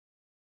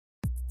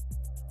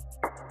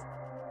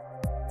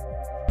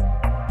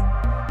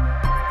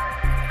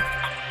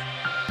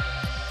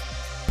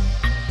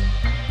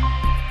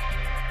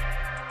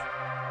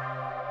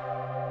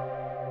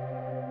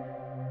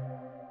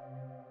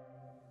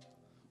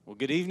Well,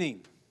 good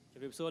evening.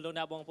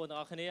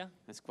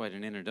 That's quite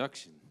an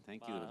introduction.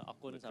 Thank you.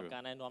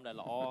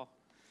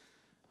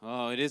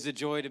 Oh, it is a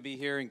joy to be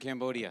here in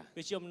Cambodia.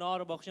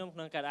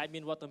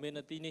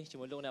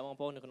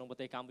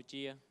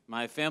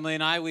 My family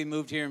and I, we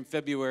moved here in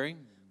February.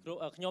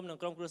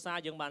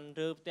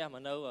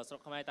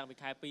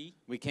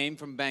 We came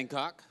from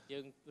Bangkok.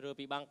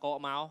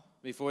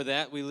 Before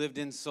that, we lived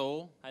in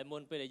Seoul.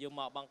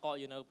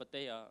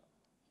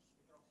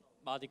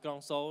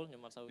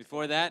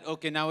 Before that,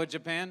 Okinawa,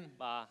 Japan.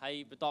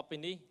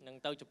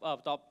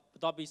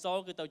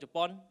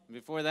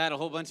 Before that, a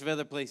whole bunch of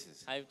other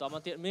places. There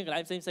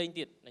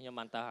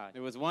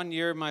was one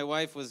year my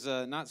wife was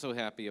not so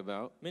happy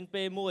about.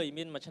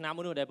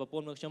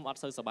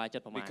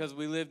 Because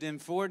we lived in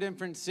 4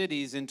 different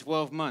cities in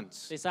 12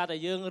 months. It's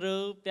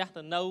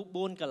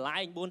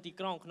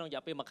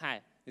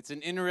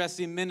an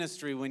interesting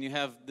ministry when you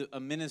have a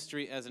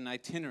ministry as an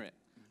itinerant.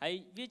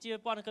 That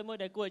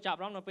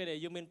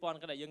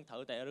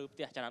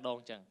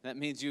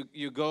means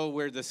you go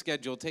where the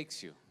schedule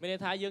takes you.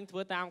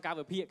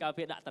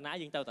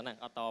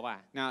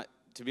 Now,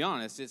 to be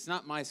honest, it's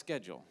not my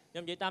schedule.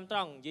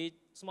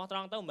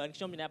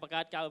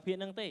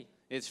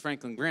 It's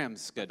Franklin Graham's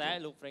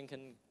schedule.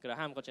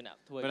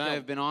 But I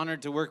have been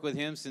honored to work with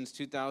him since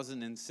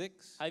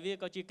 2006.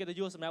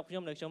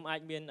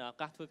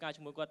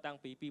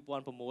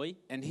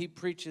 And he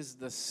preaches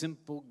the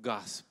simple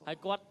gospel.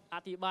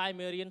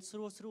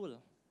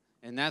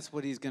 And that's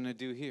what he's going to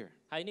do here.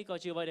 The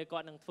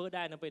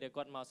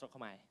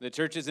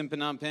churches in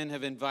Phnom Penh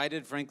have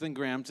invited Franklin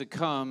Graham to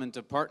come and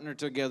to partner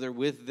together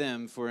with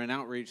them for an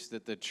outreach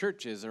that the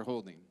churches are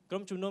holding.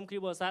 And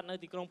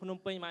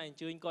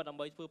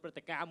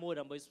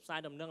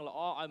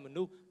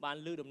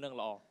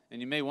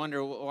you may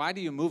wonder, why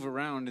do you move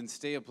around and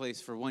stay a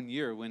place for 1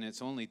 year when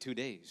it's only 2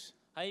 days?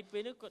 And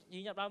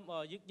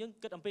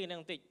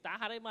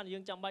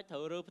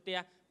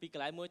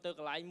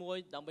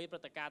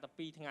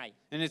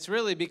it's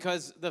really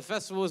because the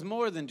festival is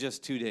more than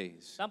just 2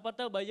 days.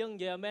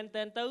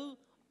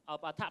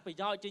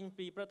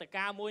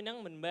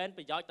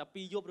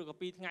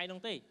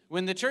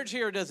 When the church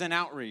here does an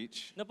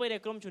outreach, you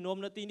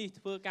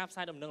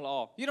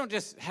don't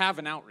just have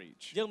an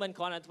outreach.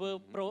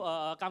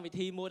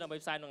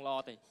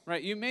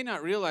 Right, you may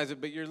not realize it,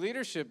 but your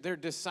leadership, they're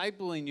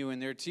discipling you and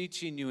they're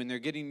teaching you and they're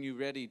getting you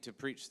ready to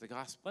preach the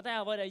gospel.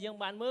 That's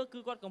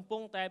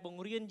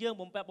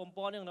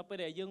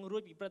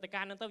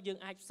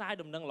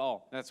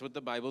what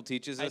the Bible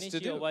teaches us to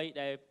do.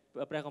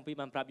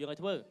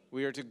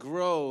 We are to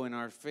grow in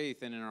our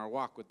faith and in our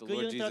walk with the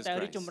Lord Jesus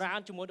Christ.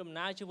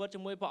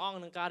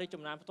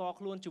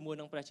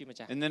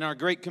 And then our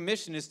great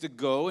commission is to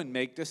go and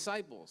make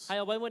disciples.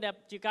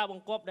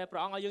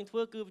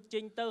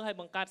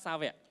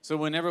 So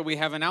whenever we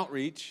have an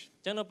outreach,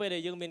 we're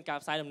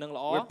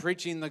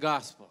preaching the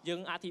gospel.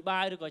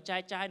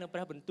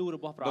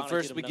 But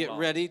first we get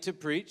ready to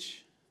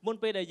preach. And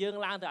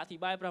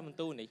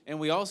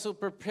we also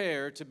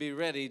prepare to be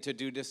ready to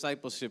do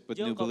discipleship with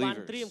new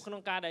believers.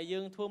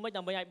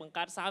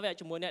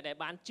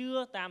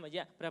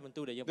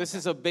 This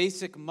is a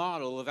basic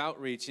model of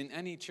outreach in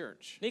any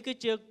church.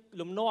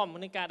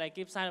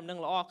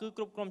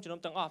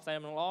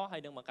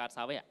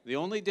 The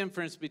only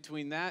difference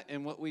between that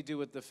and what we do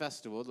with the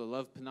festival, the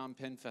Love Phnom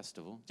Penh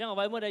Festival,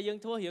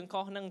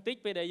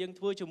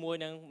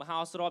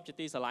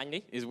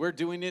 is we're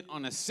doing it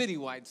on a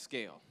citywide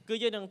scale.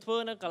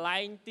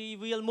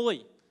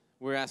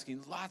 We're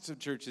asking lots of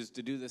churches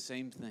to do the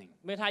same thing.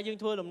 But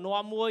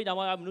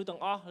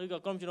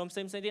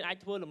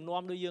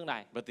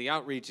the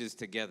outreach is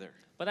together.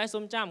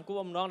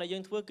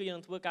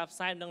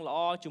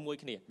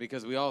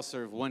 Because we all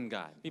serve one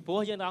God. And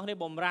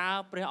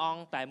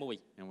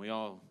we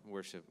all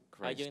worship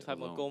Christ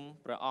alone.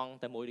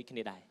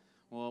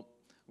 Well,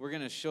 we're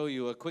going to show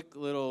you a quick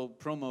little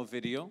promo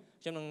video.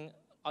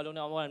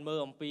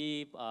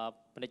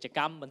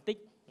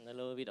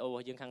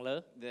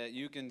 That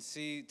you can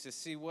see to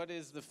see what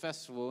is the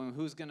festival and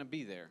who's going to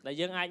be there. And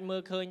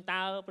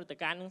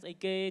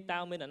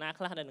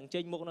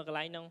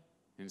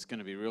it's going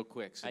to be real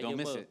quick, so don't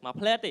miss it. Go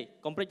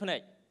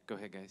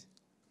ahead, guys.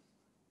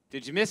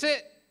 Did you miss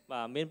it?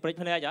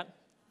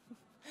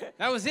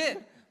 That was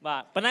it.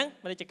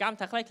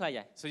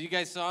 So you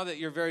guys saw that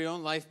your very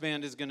own life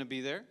band is going to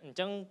be there.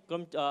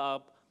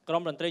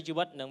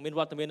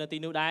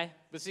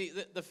 But see,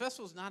 the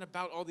festival is not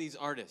about all these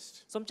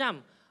artists.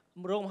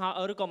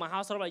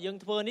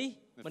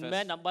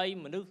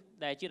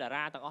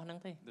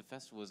 The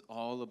festival is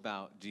all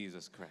about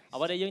Jesus Christ.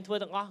 When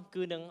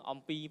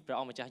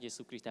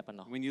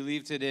you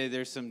leave today,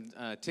 there's some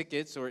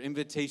tickets or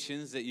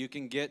invitations that you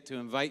can get to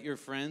invite your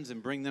friends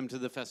and bring them to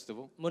the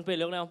festival. And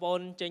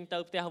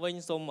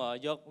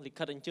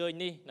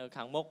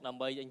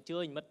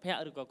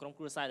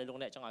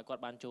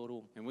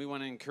we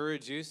want to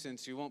encourage you,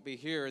 since you won't be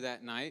here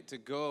that night, to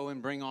go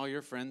and bring all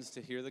your friends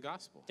to hear the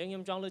gospel.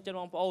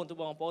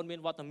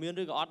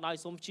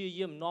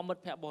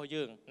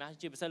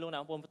 ជាពិសេសលោកអ្ន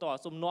កបងប្អូនផ្ទាល់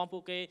សូមនាំពួ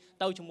កគេ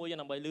ទៅជាមួយយើង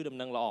ដើម្បីលើដំ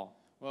ណឹងល្អ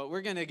Well,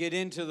 we're going to get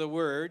into the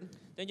word.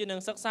 តែយើងនឹ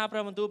ងសិក្សាព្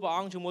រះបន្ទូលព្រះ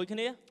អង្គជាមួយគ្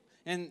នា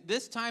And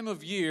this time of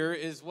year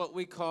is what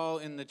we call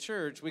in the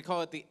church, we call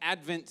it the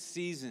Advent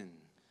season.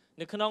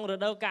 នៅក្នុងរ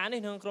ដូវកាលនេះ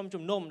ក្នុងក្រុម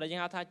ជំនុំដែលយើ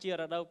ងហៅថាជា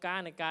រដូវកាល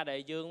នៃការដែល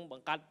យើងប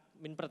ង្កើត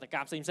មានព្រឹត្តិកា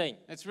រណ៍ផ្សេងៗ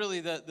It's really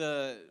the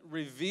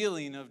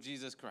revealing of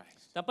Jesus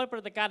Christ. តែព្រឹ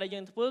ត្តិការណ៍ដែលយើ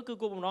ងធ្វើគឺ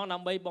គោលបំណងដើ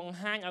ម្បីបង្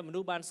ហាញឲ្យមនុ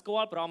ស្សបានស្គា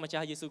ល់ព្រះម្ចា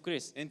ស់យេស៊ូវគ្រី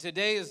ស្ទ And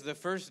today is the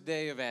first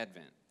day of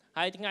Advent.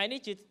 ហើយថ្ងៃនេះ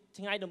ជា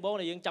ថ្ងៃដំបូង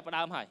ដែលយើងចាប់ផ្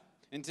ដើមហើយ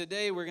And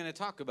today we're going to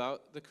talk about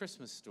the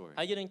Christmas story.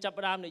 ហើយយើងនឹងចាប់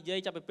ផ្ដើមនិយាយ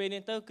ចាប់ពីពេល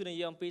នេះទៅគឺនិ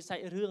យាយអំពីសា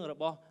ច់រឿងរ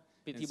បស់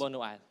ពិធីបុណ្យ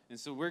ណូអែល And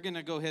so we're going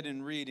to go ahead and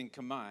read in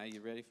Kamai. You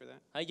ready for that?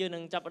 ហើយយើងនឹ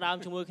ងចាប់ផ្ដើម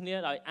ជាមួយគ្នា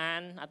ដោយអា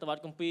នអត្ថបទ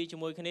គម្ពីរជា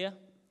មួយគ្នា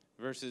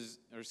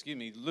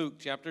Luke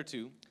chapter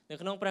 2. នៅ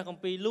ក្នុងព្រះគ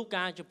ម្ពីរលូ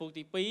កាចំពុក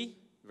ទី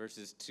2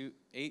 verses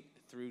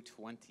 8 through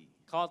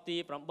 20. ខទី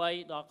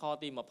8ដល់ខ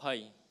ទី20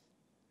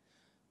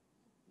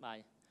បាទ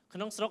ក្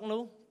នុងស្រុក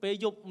នោះពេល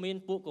យប់មាន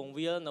ពួកកង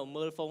វាលនៅ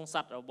មើលហ្វូង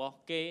សัตว์របស់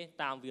គេ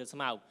តាមវាលស្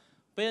មៅ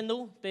ពេល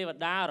នោះទេវ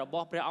តារប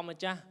ស់ព្រះអម្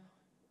ចាស់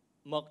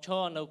មកឈ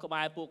រនៅក្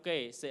បែរពួកគេ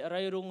សិ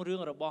រីរុងរឿ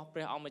ងរបស់ព្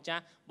រះអម្ចា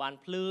ស់បាន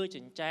ភ្លឺ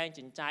ចិញ្ចែង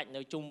ចិញ្ចាច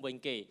នៅជុំវិញ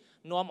គេ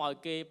នាំឲ្យ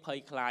គេភ័យ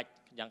ខ្លាច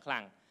យ៉ាងខ្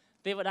លាំង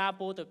ទេវតា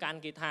ពោលទៅកាន់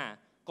គេថា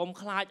កុំ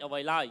ខ្លាចអ្វី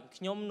ឡើយ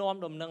ខ្ញុំនាំ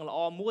ដំណឹងល្អ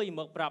មួយ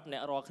មកប្រាប់អ្ន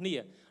ករាល់គ្នា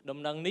ដំ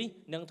ណឹងនេះ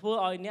នឹងធ្វើ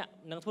ឲ្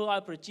យ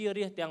ប្រជា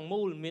រាស្ត្រទាំង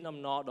មូលមានអំ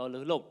ណរដ៏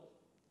លើសលប់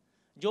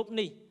យប់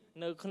នេះ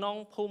នៅក្នុង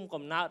ភូមិ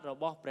កំណើតរ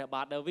បស់ព្រះ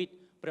បាទដាវីត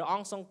ព្រះអ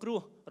ង្គសង្គ្រោះ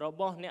រ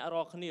បស់អ្នក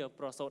រាល់គ្នា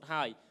ប្រសូត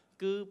ហើយ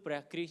គឺព្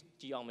រះគ្រីស្ទ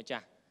ជាអង្គម្ចា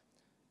ស់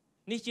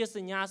នេះជាស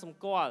ញ្ញាសម្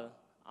គាល់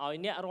ឲ្យ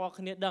អ្នករាល់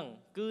គ្នាដឹង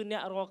គឺអ្ន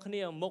ករាល់គ្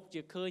នាមុខ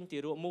ជាឃើញទា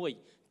រកមួយ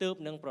ទើប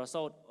នឹងប្រ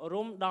សូត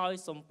រុំដោយ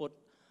សម្ពុត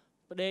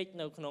ផ្ដេក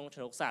នៅក្នុង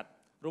ឆ្នុកសត្វ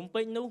រំ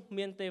ពេចនោះ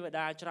មានទេវ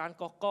តាច្រើន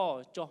កកក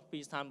ចុះពី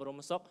ស្ថានបរ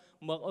មសុខ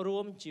មករួ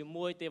មជា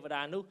មួយទេវ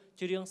តានោះ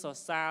ច្រៀងសរ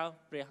សើរ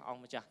ព្រះអង្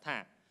គម្ចាស់ថា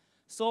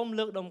សូម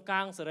លើកដំ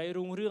កើងសេរី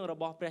រុងរឿងរ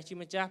បស់ព្រះជា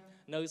ម្ចាស់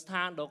នៅស្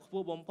ថានដ៏ខ្ព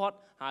ស់បំផុត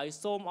ហើយ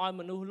សូមឲ្យ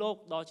មនុស្សលោក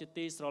ដ៏ជា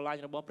ទីស្រឡា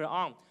ញ់របស់ព្រះអ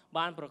ង្គ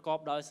បានប្រកប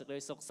ដោយសេចក្តី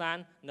សុខសាន្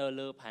តនៅ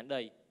លើផែន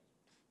ដី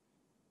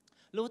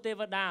លុះទេ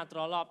វតាត្រ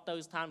ឡប់ទៅ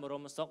ស្ថានបរ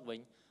មសុខវិញ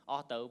អ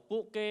ស់ទៅពួ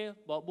កគេ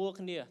បបួល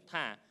គ្នា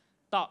ថា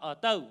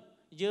ទៅ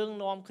យើង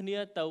នាំគ្នា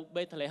ទៅ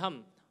បេតលេហឹម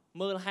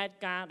មើលហេតុ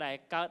ការណ៍ដែល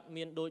កើត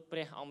មានដូចព្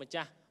រះអង្គម្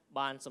ចាស់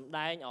បានសម្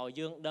ដែងឲ្យ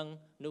យើងដឹង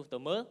នោះទៅ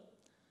មើល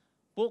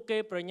ពួកគេ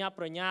ប្រញាប់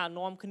ប្រញាល់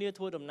នាំគ្នា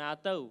ធ្វើដំណើរ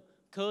ទៅ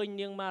ឃើញ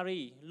នាងម៉ារី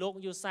លោក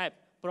យូសែប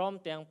ព្រម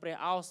ទាំងព្រះ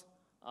អោ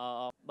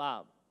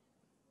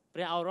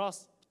រ៉ូស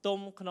ផ្ទុំ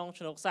ក្នុង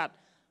ឆ្នុកសត្វ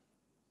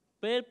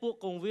ពេលពួក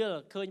កងវាល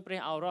ឃើញព្រះ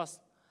អោរ៉ូស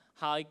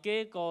ហើយគេ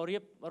ក៏រៀ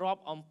បរា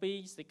ប់អំពី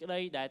សេចក្តី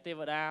ដែលទេ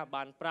វតា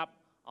បានប្រាប់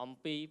អំ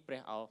ពីព្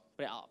រះអោ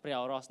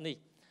រ៉ូសនេះ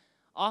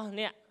អស់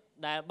អ្នក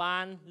ដែលបា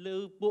នឮ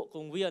ពួកក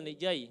ងវាលនិ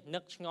យាយនឹ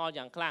កឆ្ងល់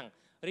យ៉ាងខ្លាំង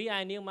រីឯ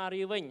នាងម៉ា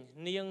រីវិញ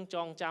នាងច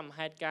ងចាំ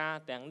ហេតុការណ៍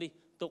ទាំងនេះ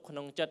ទុកក្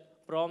នុងចិត្ត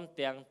ព្រម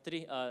ទាំងត្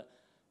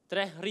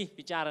រេះរិះ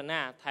ពិចារណា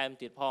ថែម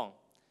ទៀតផង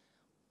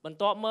បន្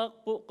ទាប់មក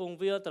ពួកកង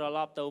វាលត្រឡ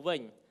ប់ទៅវិ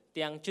ញ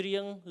ទាំងច្រៀ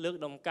ងលើក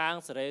ដំកើង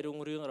សេរីរុង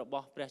រឿងរប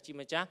ស់ព្រះជា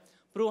ម្ចាស់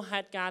ព្រោះហេ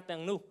តុការណ៍ទាំ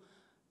ងនោះ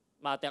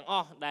បាទទាំងអ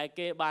ស់ដែល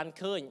គេបាន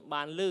ឃើញ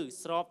បានឮ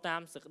ស្របតា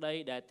មសេចក្តី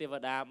ដែលទេវ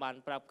តាបាន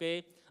ប្រាប់គេ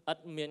ឥត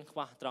មានខ្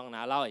វះត្រង់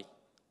ណាឡើយ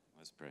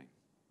Let's pray.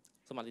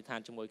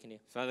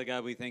 Father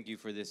God, we thank you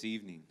for this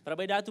evening. ព្រះ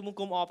បិតាទូលបង្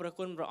គំអរព្រះ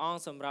គុណព្រះអង្គ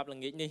សម្រាប់ល្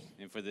ងាចនេះ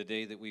And for the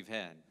day that we've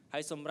had. ហើ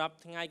យសម្រាប់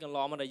ថ្ងៃកន្ល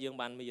ងមកដែលយើង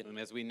បានមាន And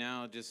as we now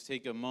just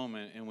take a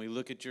moment and we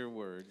look at your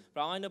word.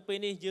 ព្រះអង្គនៅពេល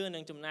នេះយើងនឹ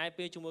ងចំណាយ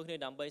ពេលជាមួយគ្នា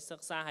ដើម្បីសិ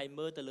ក្សាហើយ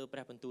មើលទៅលើព្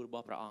រះបន្ទូលរប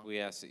ស់ព្រះអង្គ We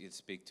ask that you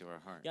speak to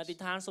our hearts. យើងអធិ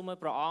ដ្ឋានសូមឲ្យ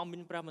ព្រះអង្គមា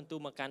នព្រះបន្ទូល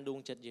មកកាន់ដួង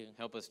ចិត្តយើង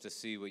Help us to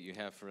see what you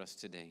have for us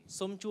today.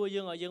 សូមជួយ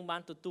យើងឲ្យយើងបា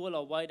នទទួល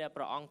អ្វីដែល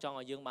ព្រះអង្គចង់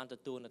ឲ្យយើងបានទ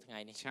ទួលនៅថ្ងៃ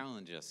នេះ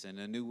Challenge us in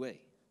a new way.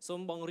 សូ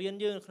មបង្រៀន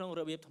យើងក្នុង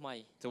របៀបថ្មី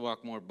To walk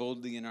more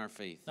boldly in our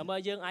faith. ដើម្បី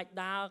យើងអាច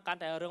ដើរកាន់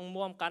តែរឹង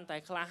មាំកាន់តែ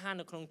ក្លាហាន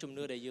នៅក្នុងជំ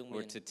នឿដែលយើង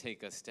មាន Or to take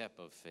a step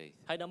of faith.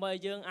 ហើយដើម្បី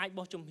យើងអាច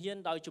បោះជំហាន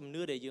ដោយជំ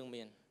នឿដែលយើង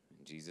មាន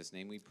In Jesus'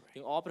 name we pray.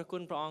 យើងអរព្រះគុ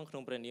ណព្រះអង្គក្នុ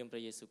ងព្រះនាមព្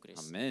រះយេស៊ូវគ្រីស្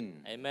ទ Amen.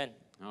 Amen.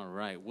 All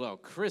right. Well,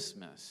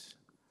 Christmas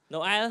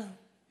Noel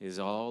is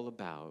all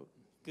about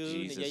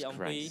Jesus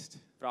Christ.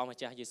 ព្រះអង្គម្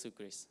ចាស់យេស៊ូវ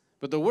គ្រីស្ទ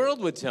But the world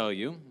would tell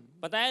you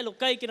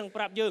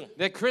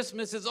that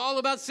Christmas is all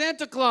about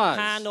Santa Claus.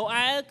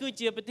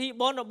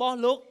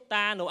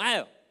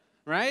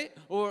 Right?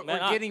 Or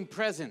getting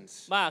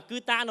presents.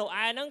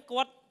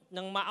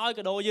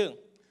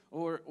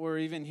 Or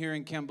even here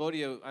in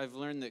Cambodia, I've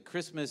learned that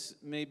Christmas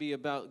may be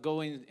about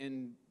going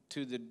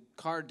into the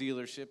car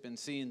dealership and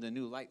seeing the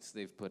new lights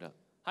they've put up.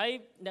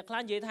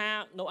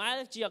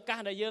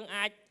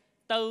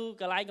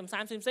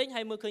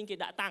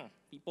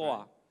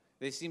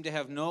 They seem to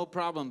have no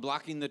problem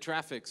blocking the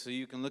traffic so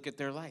you can look at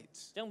their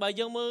lights. But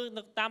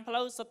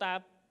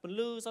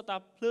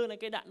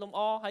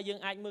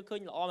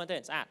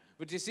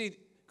you see,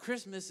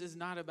 Christmas is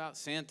not about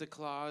Santa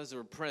Claus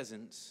or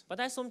presents. ប៉ុ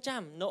ន្តែសូម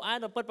ចាំណូអែល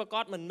ដ៏ពិតប្រាក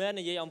ដមិនមែន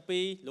និយាយអំពី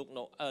លោ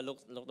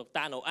ក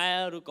តាណូអែ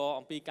លឬក៏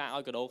អំពីការឲ្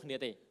យកាដូគ្នា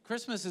ទេ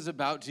Christmas is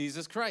about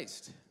Jesus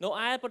Christ. ណូ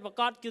អែលពិតប្រា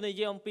កដគឺនិ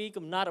យាយអំពី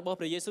កំណើតរបស់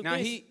ព្រះយេស៊ូវគ្រី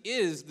Now ស្ទ he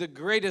is the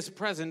greatest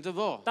present of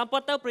all. តាមពិ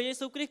តទៅព្រះយេ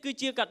ស៊ូវគ្រីស្ទគឺ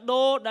ជាកា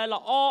ដូដែល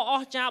ល្អអ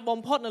ស្ចារ្យបំ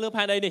ផុតនៅលើ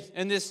ផែនដីនេះ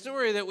And this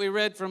story that we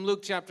read from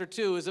Luke chapter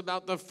 2 is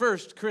about the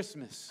first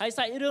Christmas. ហើយ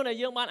សាច់រឿងដែល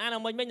យើងបានអាន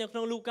អំបញ្ញមិញនៅក្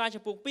នុងលូកា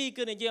ចំពុក2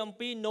គឺនិយាយអំ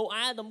ពីណូ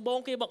អែលដំបូង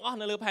គេបង្អស់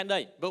នៅលើផែនដី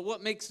But what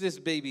makes this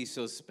baby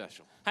so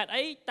special? ហេតុ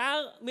អីតើ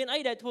មានអី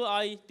ដែលធ្វើ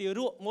ឲ្យទារ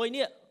កមួយ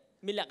នេះ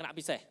មានលក្ខណៈ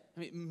ពិសេស I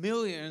mean,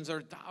 millions or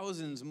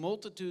thousands,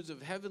 multitudes of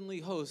heavenly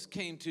hosts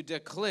came to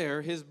declare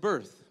his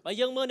birth. បើ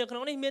យើងមើលនៅក្នុ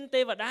ងនេះមាន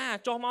ទេវតា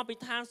ចុះមកពី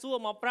ឋានសួ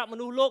គ៌មកប្រាប់ម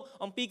នុស្សលោក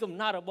អំពីកំ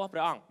ណើតរបស់ព្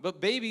រះអង្គ But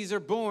babies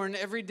are born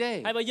every day.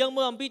 ហើយបើយើង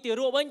មើលអំពីទា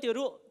រកវិញទា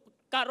រក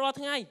កើតរាល់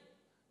ថ្ងៃ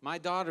My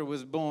daughter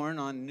was born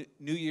on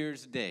New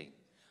Year's Day.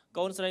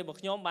 កូនស្រីរបស់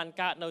ខ្ញុំបាន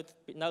កើត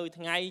នៅ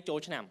ថ្ងៃចូល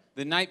ឆ្នាំ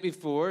The night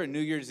before,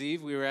 New Year's Eve,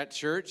 we were at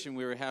church and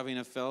we were having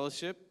a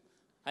fellowship.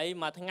 ហើយ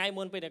មួយថ្ងៃ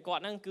មុនពេលតែគា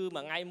ត់ហ្នឹងគឺ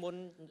មួយថ្ងៃមុន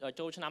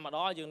ចូលឆ្នាំម្ដ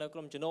ងយើងនៅក្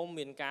រុមជំនុំ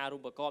មានការរួ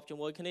មប្រកបជា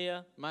មួយគ្នា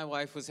My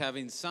wife was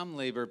having some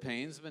labor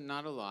pains, but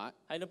not a lot.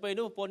 ហើយនៅពេល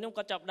នោះប្រពន្ធខ្ញុំ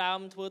គាត់ចាប់ដើម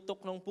ធ្វើទុក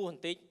ក្នុងពោះប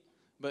ន្តិច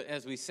But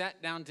as we sat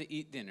down to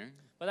eat dinner,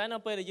 ប៉ុន្តែនៅ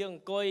ពេលដែលយើងអ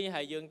ង្គុយ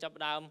ហើយយើងចាប់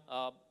ដើម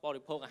ប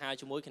រិភោគអាហារ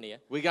ជាមួយគ្នា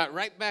we got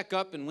right back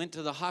up and went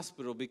to the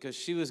hospital because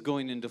she was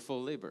going into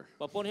full labor.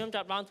 ប្រពន្ធខ្ញុំ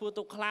ចាប់ដើមធ្វើ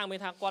ទុកខ្លាំងមាន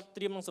ថាគាត់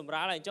ត្រៀមនឹងសម្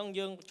រាលហើយអញ្ចឹង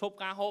យើងឈប់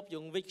ការហូបយើ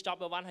ងវិចខ្ចប់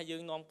ទៅវ៉ាន់ហើយយើ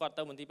ងនាំគាត់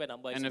ទៅមន្ទីរពេទ្យដើ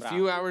ម្បីសម្រាល And a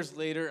few hours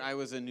later, I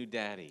was a new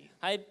daddy.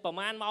 ហើយប្រ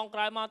ហែលម៉ោងក្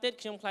រោយមកទៀត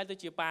ខ្ញុំខ្លាចទៅ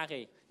ជាប៉ាគេ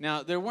Now,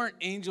 there weren't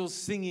angels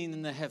singing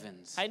in the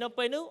heavens. ហើយនៅ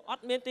ពេលនោះអ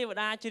ត់មានទេវ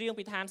តាច្រៀង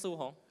ពីឋានសួគ៌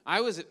ហ៎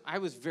I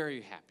was very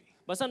happy.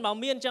 បើសិនបើ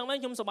មានអញ្ចឹងវិញ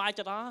ខ្ញុំសប្បាយ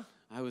ចិត្ត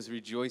ហ៎ I was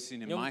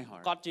rejoicing in my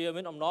heart. គាត់ជា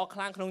មានអំណរខ្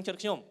លាំងក្នុងចិត្ត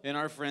ខ្ញុំ And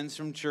our friends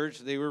from church,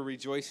 they were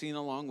rejoicing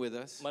along with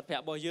us. មិត្តភ័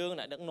ក្តិរបស់យើង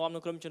ដែលដឹកនាំនៅ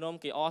ក្រុមជំនុំ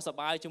គេអរសប្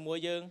បាយជាមួយ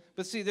យើង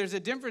But see, there's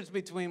a difference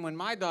between when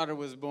my daughter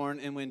was born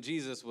and when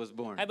Jesus was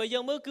born. ហើយបើយើ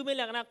ងមើលគឺមាន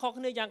លក្ខណៈខុស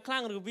គ្នាយ៉ាងខ្លាំ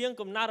ងរវាង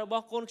កំណើតរប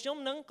ស់កូនខ្ញុំ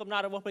និងកំណើ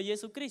តរបស់ព្រះយេ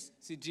ស៊ូវគ្រីស្ទ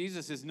See,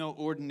 Jesus is no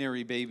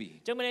ordinary baby.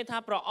 អញ្ចឹងមានន័យថា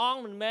ព្រះអង្គ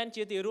មិនមែន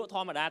ជាទារកធ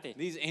ម្មតាទេ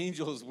These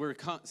angels were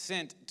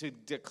sent to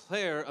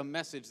declare a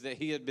message that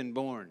he had been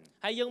born.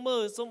 ហើយយើងមើ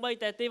លសូម្បី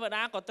តែទេវ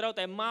តាក៏ត្រូវ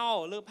តែមក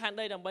លើផែន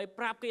ដីដើម្បី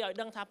ប្រាប់គេឲ្យ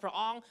ដឹងថាព្រះ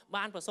អង្គ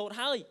បានប្រសូត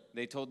ហើយ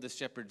They told the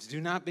shepherds, "Do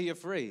not be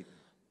afraid.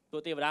 ព្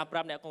រោះទេវតាប្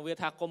រាប់អ្នកកងវា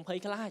ថាកុំភ័យ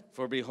ខ្លាច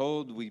For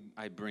behold,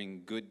 I bring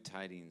good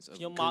tidings of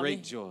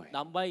great joy,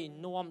 ដើម្បី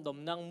នាំដំ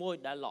ណឹងមួយ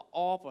ដែលល្អ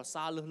ប្រ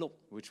សើរលើសលប់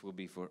which will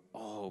be for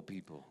all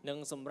people. និង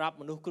សម្រាប់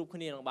មនុស្សគ្រប់គ្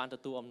នានឹងបានទ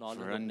ទួលអំណរ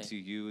លើស For លប់នេះ unto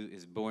you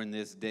is born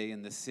this day in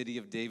the city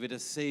of David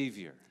a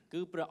Savior,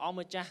 គឺព្រះអង្គ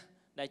ម្ចាស់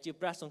ដែលជា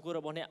ព្រះសង្គ្រោះ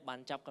របស់អ្នកបាន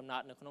ចាប់កំណើ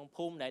តនៅក្នុង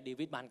ភូមិដែលដា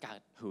វីតបានកើត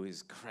who is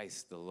Christ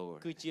the Lord."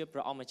 គឺជាព្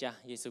រះអង្គម្ចាស់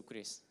យេស៊ូវគ្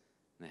រីស្ទ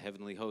The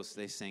heavenly hosts,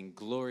 they sang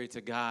glory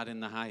to God in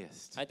the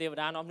highest, ហើយទេវ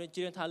តានាំគ្នា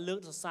ច្រៀងថាលើក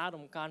សរសើរ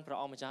រំកានព្រះ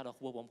អង្គម្ចាស់ដ៏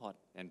ខ្ពស់បំផុត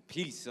and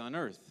peace on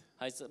earth,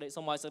 ហើយ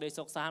សូមឲ្យសេចក្តី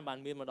សុខសាន្តបាន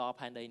មានមកដល់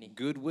ផែនដីនេះ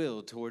goodwill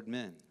toward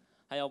men.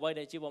 ហើយអ្វី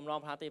ដែលជាបំណង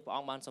ប្រាថ្នាព្រះអ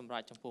ង្គបានសម្រេ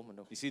ចចំពោះម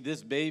នុស្ស You see,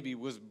 this baby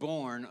was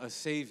born a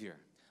Savior.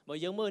 បើ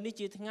យើងមើលនេះ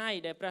ជាថ្ងៃ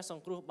ដែលព្រះស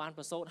ង្គ្រោះបាន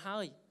ប្រសូត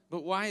ហើយ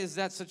But why is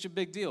that such a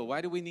big deal?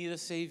 Why do we need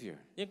a Savior?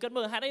 យើងគិត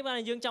មើលហេតុអីបាន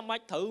យើងចាំបា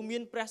ច់ត្រូវមា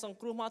នព្រះសង្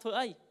គ្រោះមកធ្វើ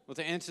អី Well,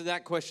 to answer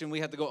that question, we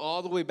have to go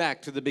all the way back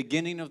to the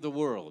beginning of the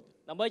world.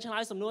 ដើម្បីឆ្លើ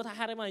យសំណួរថា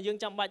ហេតុអីបានយើង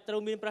ចាំបាច់ត្រូ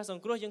វមានព្រះស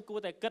ង្គ្រោះយើងគួរ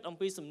តែគិតអំ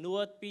ពីសំណួរ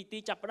ពីទី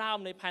ចាប់ផ្ដើម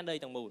នៃផែនដី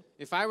ទាំងមូល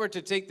If I were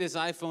to take this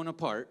iPhone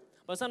apart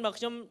បើសិនបើ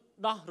ខ្ញុំ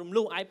ដោះរំ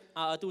លោះ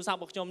ទូរស័ព្ទ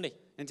របស់ខ្ញុំនេះ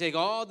and take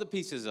all the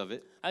pieces of it,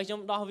 ហើយខ្ញុំ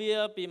ដោះវា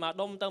ពីមួយ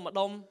ដុំទៅមួយ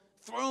ដុំ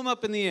throw them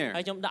up in the air,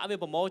 ហើយខ្ញុំដាក់វា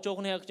ប្រមូលចូល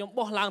គ្នាខ្ញុំ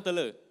បោះឡើងទៅ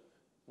លើ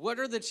what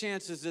are the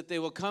chances that they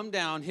will come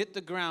down, hit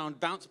the ground,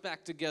 bounce back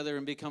together,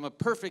 and become a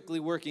perfectly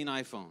working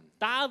iPhone?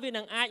 តើវា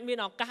នឹងអាចមាន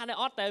ឱកាសដែរ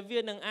អត់តែ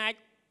វានឹងអាច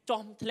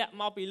ចុះធ្លាក់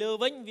មកពីលើ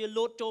វិញវា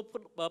លោតចូល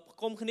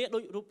គុំគ្នាដូ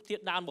ចរូបធា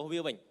តុដើមរបស់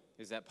វាវិញ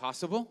Is that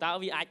possible? តើ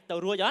វាអាចទៅ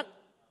រួចអត់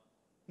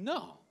No.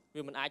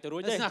 វាមិនអាចទៅរួ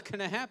ចទេ That's not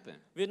going to happen.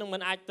 វានឹងមិ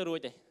នអាចទៅរួច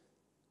ទេ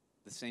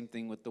The same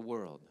thing with the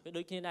world. វា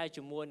ដូចគ្នាដែរ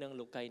ជាមួយនឹង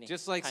លោកីនេះ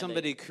Just like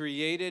somebody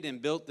created and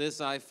built this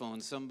iPhone,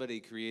 somebody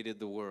created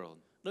the world.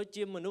 ដូច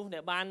ជាមនុស្សដែ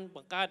លបានប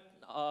ង្កើត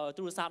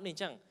ទូរស័ព្ទនេះអ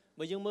ញ្ចឹង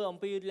បើយើងមើលអំ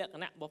ពីលក្ខ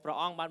ណៈរបស់ព្រះ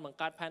អង្គបានបង្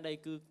កើតផែនដី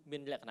គឺមា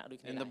នលក្ខណៈដូច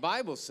គ្នា And ដែរ the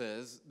Bible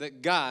says that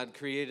God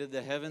created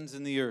the heavens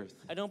and the earth.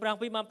 ហើយក្នុងព្រះគ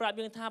ម្ពីរបានប្រាប់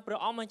យើងថាព្រះ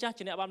អង្គម្ចាស់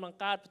ជាអ្នកបានបង្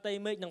កើតផ្ទៃ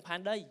មេឃនិងផែន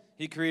ដី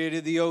He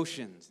created the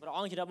oceans, ព្រះ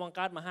អង្គជាអ្នកបង្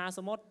កើតមហាស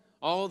មុទ្រ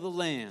all the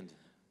land,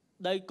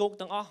 ដីគោក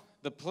ទាំងអស់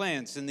the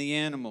plants and the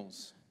animals.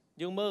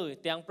 យើងមើល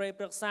ទាំងព្រៃ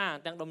ព្រឹក្សា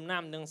ទាំងដំ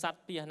ណាំនិងសត្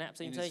វពាហនៈផ្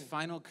សេង And ផ្សេង his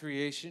final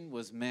creation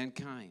was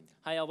mankind.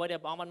 ហើយអ្វីដែល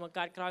ព្រះអង្គបានបង្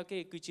កើតក្រោយគេ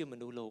គឺជាម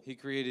នុស្សលោក He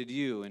created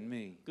you and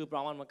me. គឺព្រះ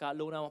អង្គបានបង្កើត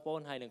លោកនិងបងប្អូ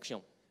នហើយនិងខ្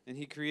ញុំ And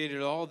he created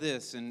all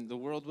this and the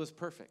world was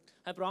perfect.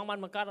 ហើយព្រះអង្គបាន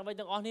បង្កើតអ្វី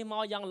ទាំងអស់នេះម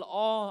កយ៉ាងល្អ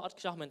ឥត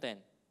ខ្ចោះមែនទែន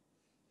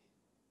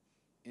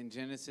In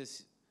Genesis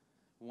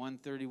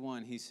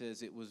 1:31 he says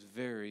it was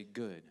very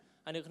good.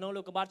 ហើយនៅក្នុង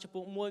លោកុបាទចំពុ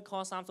ក1ខ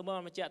31បា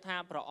នបញ្ជាក់ថា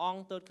ព្រះអង្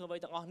គទើបធ្វើអ្វី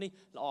ទាំងអស់នេះ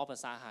ល្អប្រ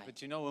សើរហើយ But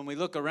you know, when we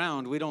look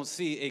around, we don't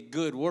see a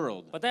good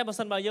world. ប៉ុន្តែបើ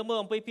សិនបើយើងមើល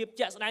អំពីភាព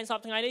ជាក់ស្ដែងសព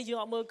ថ្ងៃនេះយើង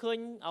អត់មើលឃើញ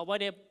អ្វី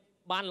ដែល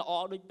បានល្អ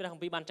ដូចព្រះគ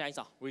ម្ពីរបានចែង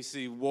សោះ We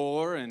see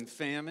war and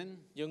famine.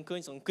 យើងឃើ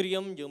ញសង្គ្រា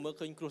មយើងមើល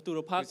ឃើញគ្រោះទុរ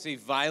ភិក្ស We see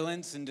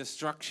violence and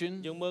destruction.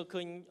 យើងមើល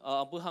ឃើញ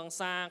អំពើហិង្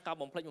សាការ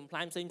បំផ្លិចបំផ្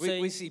លាញផ្សេង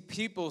ៗ We see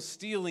people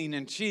stealing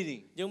and cheating.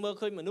 យើងមើល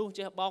ឃើញមនុស្ស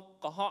ចេះបោក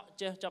កុហក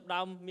ចេះចាប់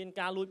ដើមមាន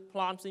ការលួចប្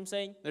លន់ផ្សេង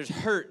ៗ There's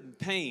hurt and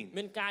pain.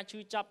 មានការឈឺ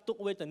ចាប់ទុក្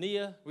ខវេទនា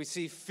We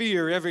see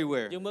fear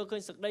everywhere. យើងមើលឃើ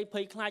ញសេចក្តី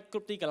ភ័យខ្លាចគ្រ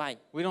ប់ទីកន្លែង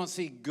We don't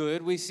see good,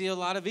 we see a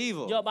lot of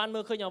evil. យើងបាន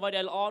មើលឃើញអ្វី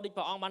ដែលល្អដូច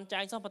ព្រះអង្គបាន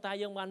ចែងសោះប៉ុន្តែ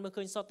យើងបានមើល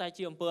ឃើញសុទ្ធតែ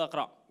ជាអំពើអាក្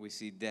រក់ We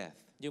see death.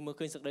 យើងមើល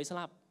ឃើញសេចក្តីស្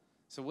លាប់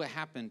So what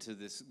happened to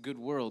this good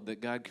world that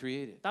God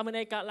created? តើមាន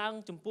ន័យកើតឡើង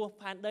ចំពោះ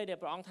ផែនដីដែល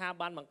ព្រះអង្គថា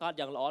បានបង្កើត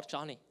យ៉ាងល្អ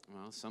ចោះនេះ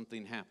Well,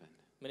 something happened.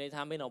 មានន័យ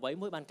ថាមានអ្វី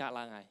មួយបានកើត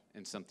ឡើងហើយ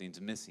And something's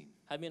missing.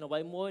 ហើយមានអ្វី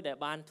មួយដែល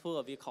បានធ្វើ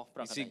ឲ្យវាខុសប្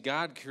រកប You see,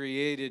 God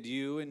created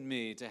you and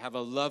me to have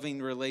a loving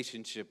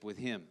relationship with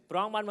Him. ព្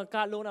រះអង្គបានបង្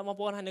កើតលោកអ្នកបង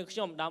ប្អូនហើយនៅខ្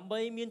ញុំដើម្បី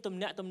មានទំ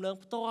នាក់ទំនង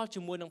ផ្ទាល់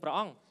ជាមួយនឹងព្រះ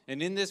អង្គ And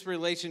in this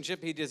relationship,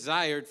 He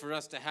desired for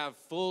us to have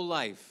full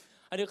life.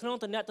 ហើយនៅក្នុង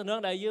ទំនាក់ទំនង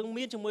ដែលយើង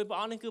មានជាមួយព្រះ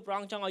អង្គនេះគឺព្រះ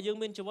អង្គចង់ឲ្យយើង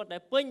មានជីវិតដែ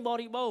លពេញប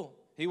រិបូរណ៍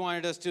He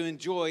wanted us to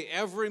enjoy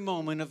every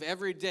moment of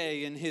every day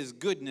in His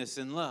goodness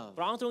and love.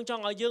 ព្រះអង្គទ្រង់ច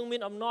ង់ឲ្យយើងមា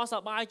នអំណរស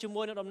ប្បាយជា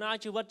មួយនឹងដំណើរ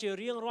ជីវិតជា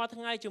រៀងរាល់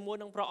ថ្ងៃជាមួយ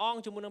នឹងព្រះអង្គ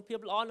ជាមួយនឹងភាព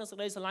ល្អនិងសេច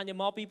ក្តីស្រឡាញ់ដែល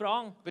មកពីព្រះអ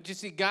ង្គ But you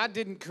see, God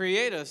didn't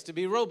create us to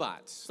be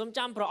robots. សូម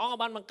ចាំព្រះអង្គ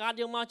បានបង្កើត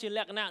យើងមកជាល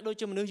ក្ខណៈដូច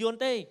ជាមនុស្សយន្ត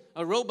ទេ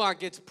A robot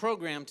gets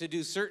programmed to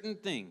do certain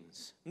things.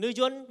 មនុស្ស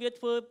យន្តវា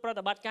ធ្វើប្រ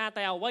តិបត្តិការ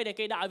តែអ្វីដែល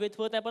គេដាក់ឲ្យវា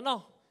ធ្វើតែប៉ុណ្ណោះ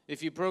If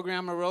you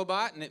program a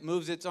robot and it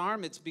moves its arm,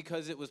 it's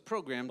because it was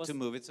programmed to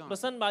move its arm. បើ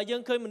សិនបើយើ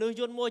ងឃើញមនុស្ស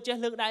យន្តមួយចេះ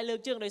លើកដៃលើក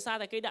ជើងដោយសារ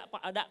តែគេដាក់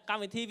កម្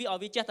មវិធីវាឲ្យ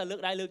វាចេះតែលើក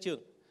ដៃលើកជើង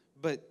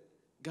But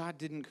God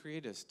didn't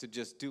create us to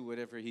just do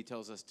whatever He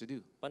tells us to do.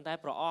 ប៉ុន្តែ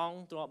ព្រះអង្គ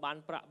ទ្រង់បា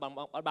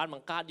នប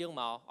ង្កើតយើង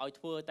មកឲ្យ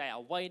ធ្វើតែ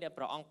អ្វីដែល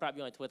ព្រះអង្គប្រាប់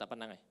យើងឲ្យធ្វើតែប៉ុ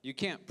ណ្្នឹងឯង You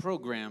can't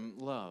program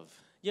love.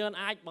 យើង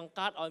អាចបង្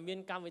កើតឲ្យមាន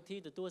កម្មវិធី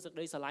ទទួលសេចក្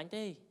តីស្រឡាញ់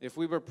ទេ If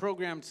we were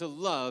programmed to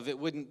love, it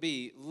wouldn't be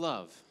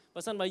love.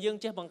 បើសិនបើយើង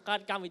ចេះបង្កើត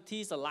កម្មវិធី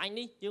ស្រឡាញ់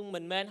នេះយើង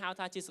មិនមែនហៅ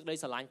ថាជាសេចក្តី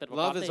ស្រឡាញ់ពិតប្រាកដ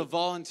ទេ Love is a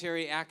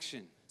voluntary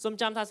action. សូម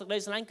ចាំថាសេចក្តី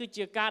ស្រឡាញ់គឺ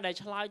ជាការដែល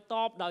ឆ្លើយត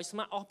បដោយស្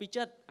ម័គ្រអស់ពី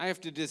ចិត្ត I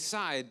have to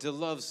decide to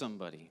love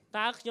somebody.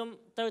 តើខ្ញុំ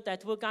ត្រូវតែ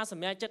ធ្វើការស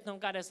ម្រេចចិត្តក្នុង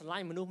ការដែលស្រឡា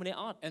ញ់មនុស្សម្នាក់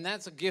អត់ And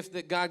that's a gift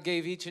that God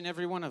gave each and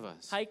every one of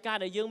us. ហើយការ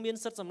ដែលយើងមាន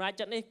សិទ្ធិសម្រេច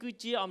ចិត្តនេះគឺ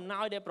ជាអំ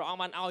ណោយដែលព្រះអង្គ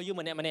បានឲ្យយើង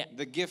ម្នាក់ៗ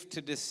The gift to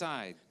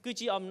decide. គឺ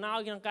ជាអំណោយ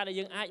ក្នុងការដែល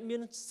យើងអាចមា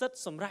នសិទ្ធិ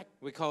សម្រេច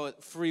We call it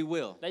free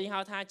will. ដែលយើង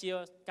ហៅថាជា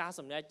ការ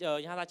សម្រេចយើ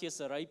ងហៅថាជា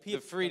សេរីភាព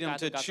The freedom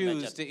to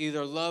choose to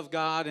either love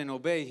God and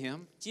obey Him.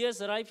 ជា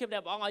សេរីភាពដែ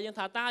លព្រះអង្គឲ្យយើង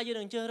ថាតើយើង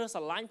នឹងជ្រើសរើស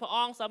ស្រឡាញ់ព្រះអ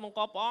ង្គស្ដាប់បង្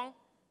គាប់ព្រះអង្គ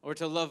Or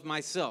to love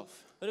myself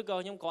ឬក៏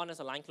ខ្ញុំគ្រាន់តែ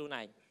ស្រឡាញ់ខ្លួន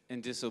ឯង and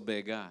disobey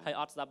God. ហើយ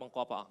អត់ស្ដាប់បង្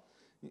គាប់ព្រះអង្គ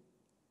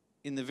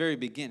In the very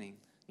beginning,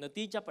 នៅ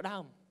ទីចាប់ផ្ដើ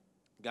ម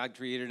God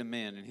created a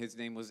man and his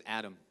name was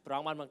Adam. ព្រះ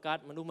អង្គបានបង្កើត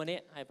មនុស្សម្នា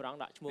ក់ហើយព្រះអង្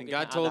គដាក់ឈ្មោះ And គេថា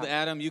God told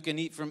Adam, you can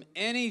eat from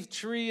any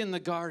tree in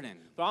the garden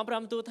ព្រះអង្គប្រា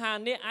ប់ទូលថា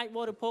អ្នកអាចប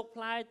រិភោគ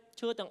ផ្លែ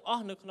ឈើទាំងអ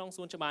ស់នៅក្នុង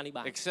សួនច្បារនេះ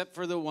បាន except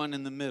for the one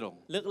in the middle.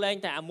 លើកលែង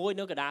តែអាមួយ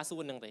នៅកណ្ដាលសួ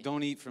នហ្នឹងទេ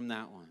Don't eat from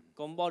that one.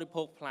 កុំបរិ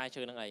ភោគផ្លែ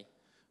ឈើហ្នឹងអី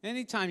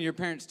Anytime your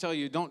parents tell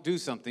you don't do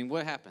something,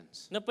 what happens?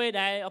 នៅពេល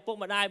ដែលឪពុក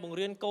ម្ដាយបង្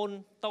រៀនកូន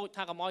តូច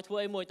ថាកុំឲ្យធ្វើ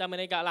អីមួយតែមាន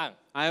អីកើតឡើង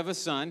I have a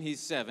son,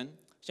 he's 7.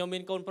 ខ្ញុំមា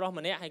នកូនប្រុស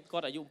ម្នាក់ហើយគា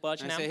ត់អាយុ7 I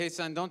ឆ្នាំ say, hey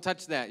son, don't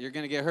touch that. You're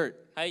going to get hurt.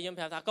 ហើយខ្ញុំ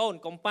ប្រាប់ថាកូន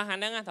កុំប៉ះអា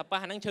ហ្នឹងថាប៉ះ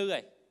អាហ្នឹងឈឺហើ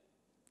យ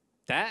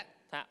That?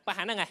 ថាប៉ះ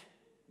អាហ្នឹងហ៎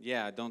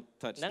Yeah, don't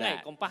touch ហ្នឹងហើយ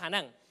កុំប៉ះអាហ្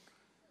នឹង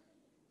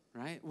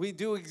Right? We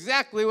do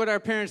exactly what our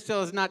parents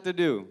tell us not to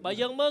do. បើ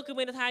យើងមើលគឺ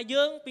មានន័យថា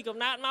យើងពីកំ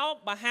ណើតមក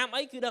បើហាម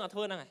អីគឺដឹងតែធ្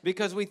វើហ្នឹងហើយ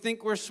Because we think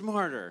we're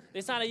smarter.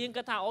 ដោយសារតែយើង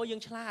គិតថាអូយើ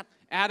ងឆ្លាត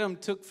Adam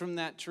took from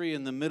that tree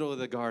in the middle of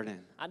the garden.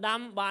 អាដាម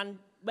បាន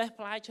បេះ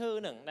ផ្លែឈើ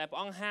ហ្នឹងដែលព្រះ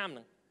អង្គហាមហ្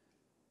នឹង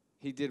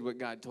He did what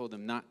God told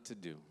him not to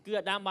do. គឺ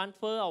អាដាមបាន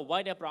ធ្វើអ្វី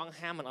ដែលព្រះអង្គ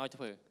ហាមមិនឲ្យ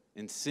ធ្វើ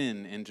And sin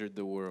entered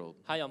the world.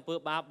 ហើយអំពើ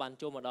បាបបាន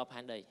ចូលមកដល់ផែ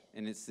នដី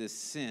And it's this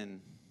sin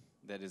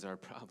that is our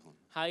problem.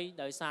 ហើយ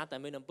ដោយសារតែ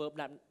មានអំពើ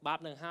បាប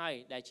នឹងហើយ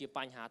ដែលជាប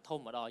ញ្ហាធំ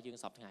មកដល់យើង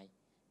សពថ្ងៃ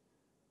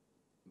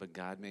But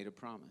God made a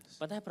promise.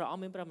 ប៉ុន្តែព្រះអង្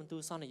គមានព្រះបន្ទូ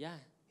លសន្យា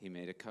He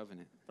made a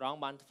covenant. ព្រះអង្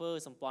គបានធ្វើ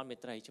សម្ព័ន្ធមេ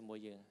ត្រីជាមួយ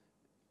យើង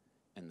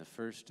And the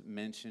first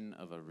mention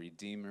of a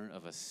redeemer,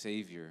 of a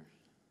savior,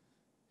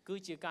 គឺ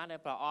ជាការដែល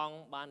ព្រះអង្គ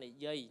បាននិ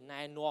យាយ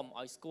ណែនាំ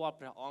ឲ្យស្គាល់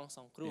ព្រះអង្គស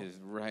ង្គ្រោះ is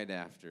right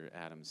after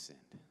Adam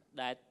sinned.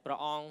 ដែលព្រះ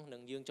អង្គនឹ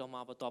ងយើងចុះម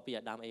កបន្ទាប់ពី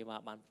អាដាមអេវ៉ា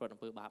បានប្រព្រឹត្តអំ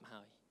ពើបាប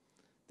ហើយ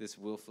This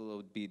willful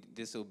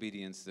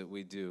disobedience that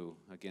we do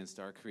against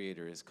our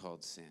Creator is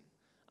called sin.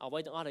 អ្វី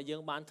ទាំងអស់ដែលយើ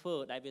ងបានធ្វើ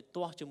ដែលវា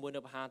ទាស់ជាមួយ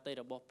នៅមហាតី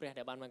របស់ព្រះ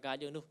ដែលបានបង្កើត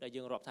យើងនោះដែល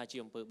យើងរាប់ថាជា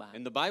អំពើបាប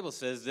And the Bible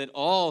says that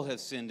all have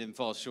sinned and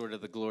fall short of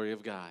the glory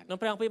of God. នៅ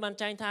ព្រះគម្ពីរបាន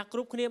ចែងថាគ្រ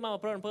ប់គ្នាបានប្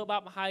រព្រឹត្តអំពើបា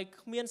បហើយ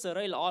គ្មានសេ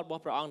រីល្អរប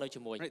ស់ព្រះអង្គនៅ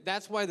ជាមួយ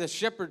That's why the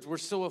shepherds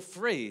were so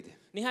afraid.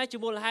 នេះហើយជា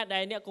មូលហេតុដែ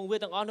លអ្នកគង្វាល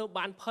ទាំងអស់នោះ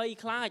បានភ័យ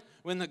ខ្លាច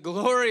When the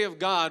glory of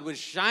God was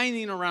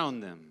shining around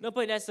them, នៅ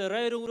ពេលដែលសេ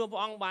រីរុងរឿងព្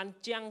រះអង្គបាន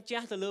ចាំង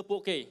ជះទៅលើពួ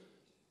កគេ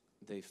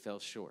they fell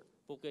short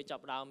ពួកគេចា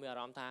ប់ផ្ដើមមានអា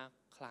រម្មណ៍ថា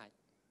ខ្លាច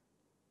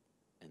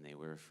and they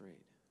were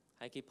afraid.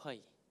 ហើយគេភ័យ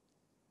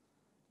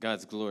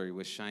God's glory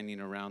was shining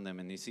around them,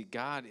 and you see,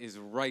 God is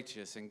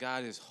righteous and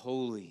God is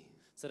holy.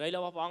 សេរីរ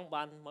បស់ព្រះអង្គ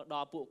បានមកដ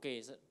ល់ពួកគេ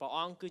ព្រះអ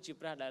ង្គគឺជា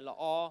ព្រះដែលល្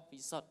អពិ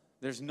សុទ្ធ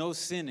There's no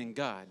sin in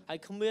God.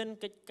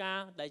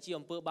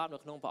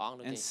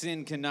 And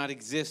sin cannot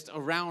exist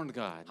around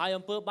God.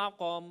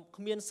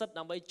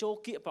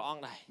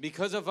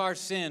 Because of our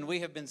sin, we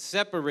have been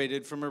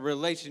separated from a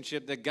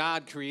relationship that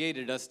God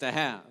created us to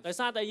have.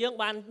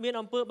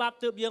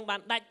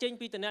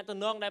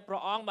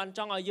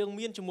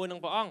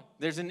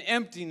 There's an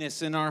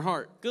emptiness in our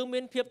heart.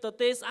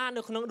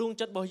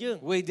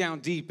 Way down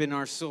deep in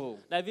our soul.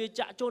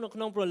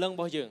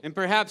 And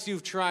perhaps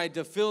you've tried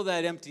to fill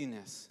that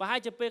emptiness.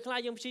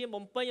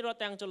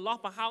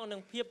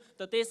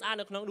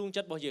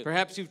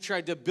 Perhaps you've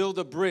tried to build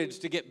a bridge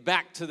to get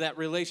back to that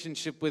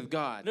relationship with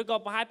God.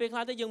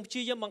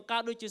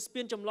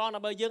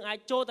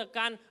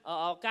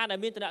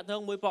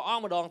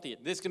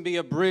 This can be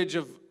a bridge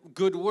of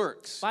good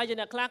works. A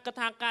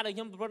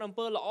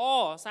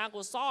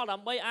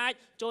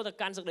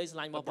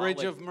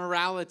bridge of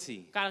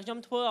morality.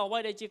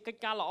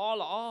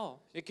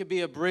 It could be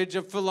a bridge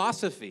of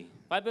philosophy.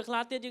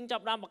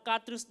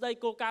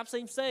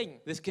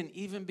 This can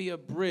even be a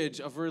bridge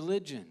of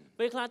religion.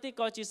 The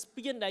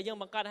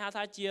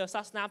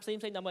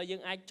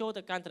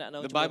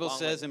Bible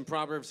says in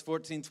Proverbs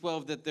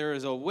 14:12 that there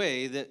is a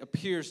way that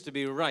appears to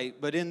be right,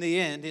 but in the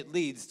end it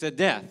leads to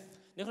death.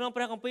 There's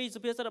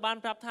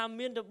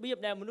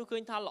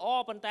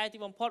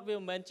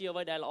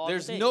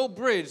no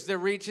bridge that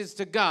reaches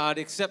to God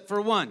except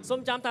for one.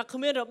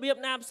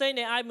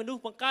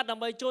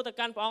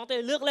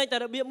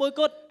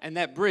 And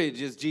that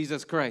bridge is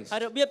Jesus Christ.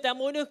 This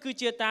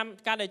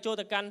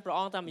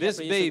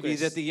baby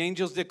that the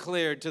angels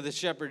declared to the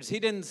shepherds, he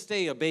didn't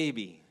stay a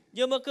baby.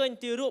 The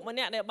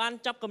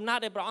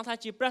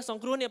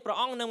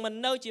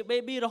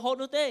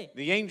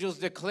angels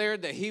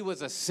declared that he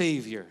was a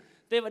savior.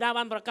 And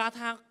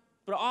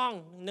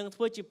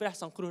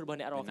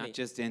not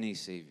just any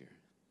savior.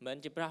 The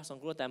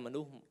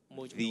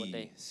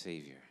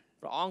savior.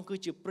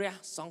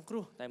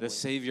 The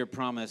savior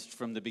promised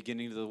from the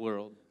beginning of the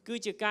world.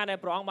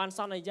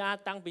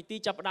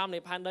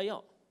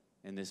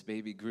 And this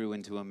baby grew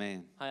into a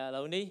man.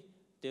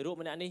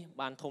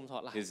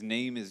 His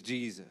name is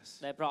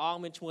Jesus.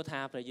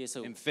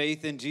 And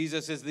faith in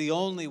Jesus is the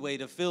only way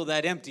to fill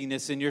that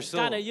emptiness in your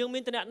soul.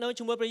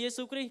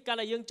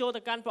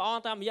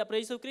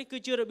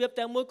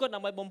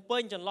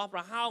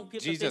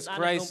 Jesus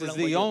Christ is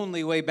the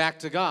only way back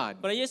to God.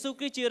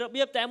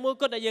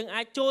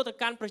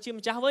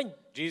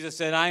 Jesus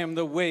said, I am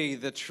the way,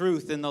 the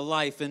truth, and the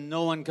life, and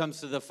no one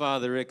comes to the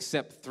Father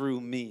except through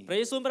me.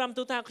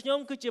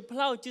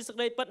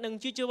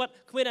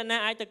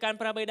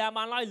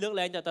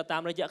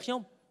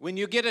 When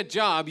you get a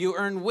job, you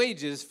earn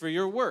wages for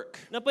your work.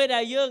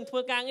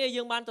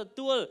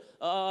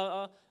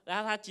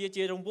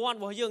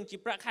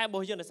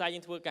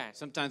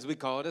 Sometimes we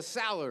call it a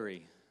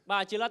salary.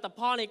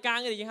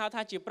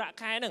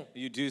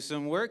 You do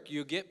some work,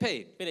 you get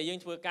paid.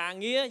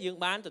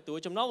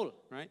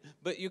 Right?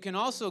 But you can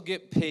also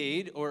get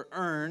paid or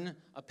earn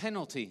a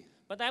penalty.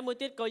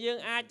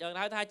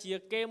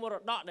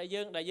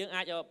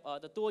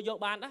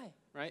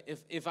 Right?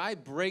 If I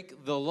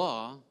break the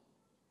law,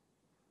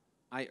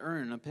 I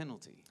earn a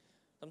penalty.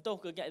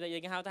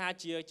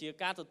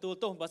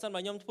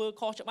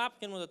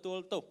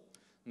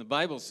 The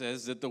Bible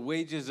says that the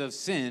wages of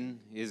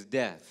sin is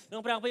death.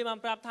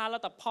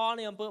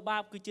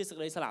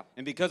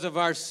 And because of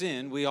our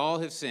sin, we all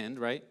have sinned,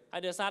 right?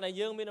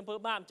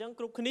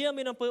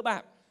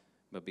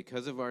 But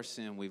because of our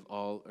sin, we've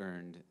all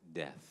earned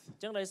death.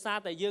 But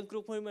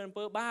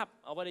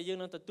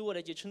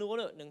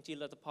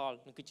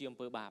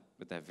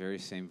that very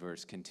same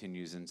verse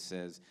continues and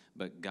says,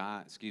 but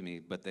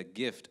the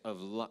gift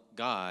of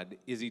God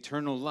is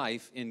eternal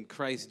life in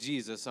Christ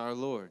Jesus our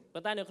Lord.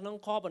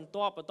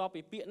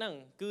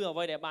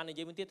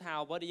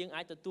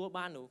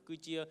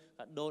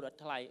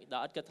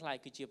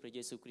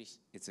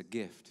 It's a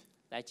gift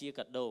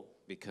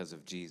because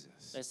of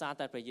Jesus.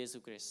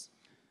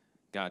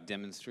 God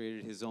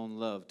demonstrated his own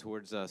love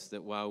towards us,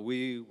 that while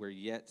we were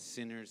yet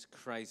sinners,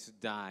 Christ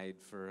died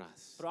for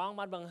us.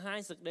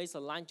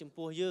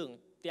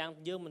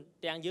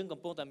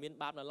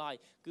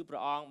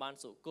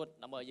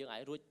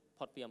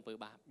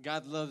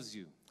 God loves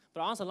you.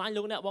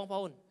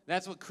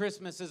 That's what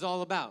Christmas is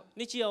all about.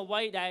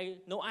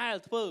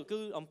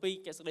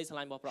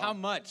 How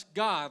much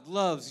God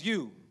loves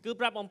you.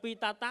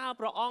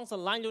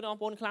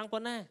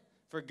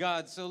 For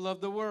God so loved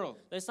the world.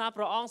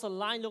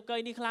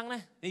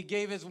 He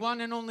gave his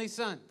one and only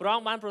Son.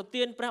 That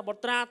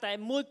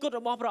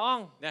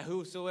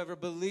whosoever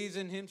believes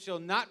in him shall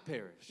not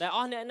perish, but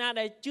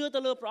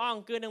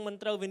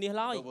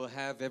will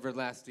have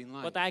everlasting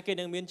life.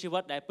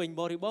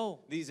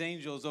 These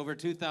angels over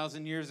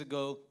 2,000 years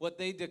ago, what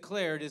they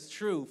declared is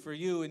true for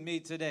you and me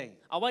today.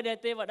 For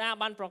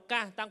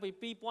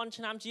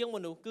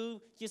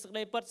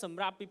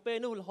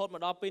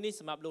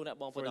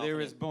there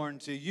is born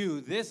to you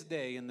this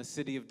day in the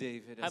city of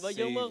David a ហើយបើ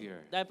យើងមើល Savior.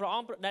 ដែលព្រះអ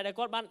ង្គដែល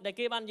គាត់បានដែល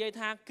គេបាននិយាយ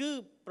ថាគឺ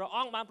ព្រះអ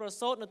ង្គបានប្រ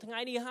សូតនៅថ្ងៃ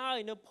នេះហើយ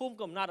នៅភូមិ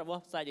កំណត់រប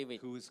ស់ផ្សារដាវីត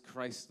Who is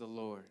Christ the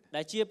Lord.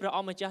 ដែលជាព្រះអ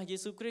ង្គម្ចាស់យេ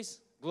ស៊ូវគ្រីស្ទ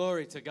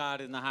Glory to God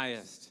in the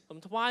highest. សូម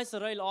ថ្វាយសិ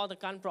រីល្អទៅ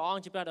កាន់ព្រះអង្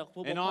គជាព្រះដ៏ខ្ព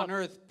ស់បំ And ផុត on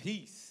earth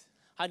peace.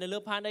 ហើយនៅលើ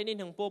ផែនដីនេះ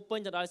នឹងពោពេញ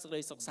ទៅដោយសេចក្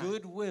តីសុខសាន្ត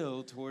Goodwill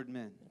toward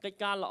men. កិច្ច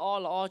ការល្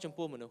អចំ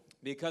ពោះមនុស្ស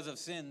Because of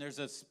sin, there's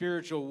a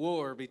spiritual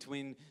war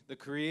between the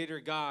Creator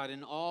God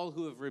and all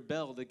who have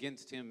rebelled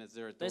against Him as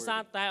their ដោយសារ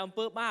authority. តែអំ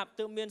ពើបាប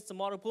ទើបមានស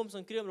មរភូមិស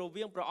ង្គ្រាមរ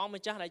វាងព្រះអង្គ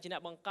ម្ចាស់ដែលជាអ្ន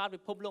កបង្កើតពិ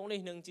ភពលោកនេះ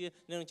នឹង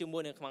ជាមួ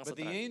យនឹងខ្មាំងស But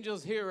ត្រូវ the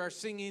angels here are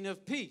singing of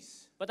peace.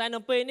 ប៉ុន្តែនៅ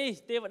ពេលនេះ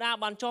ទេវតា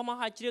បានចុះមក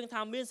ហើយច្រៀង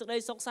ថាមានសេចក្តី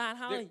សុខសាន្ត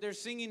ហើយ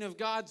They're singing of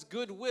God's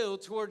goodwill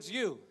towards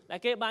you ដែល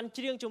គេបាន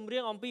ច្រៀងចម្រៀ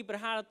ងអំពីព្រះ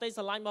ハរតី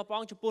ស្រឡាញ់របស់ព្រះ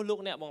អង្គចំពោះលោក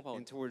អ្នកបងប្អូន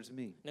and towards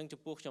me. និងចំ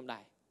ពោះខ្ញុំដែ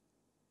រ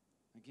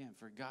Again,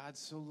 for God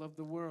so loved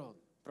the world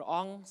ព្រះអ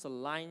ង្គស្រ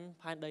ឡាញ់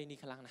ផែនដីនេះ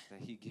ខ្លាំងណាស់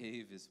that He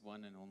gave His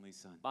one and only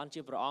Son. បាន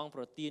ជាព្រះអង្គ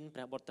ប្រទានព្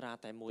រះបុត្រា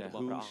តែមួយ That រប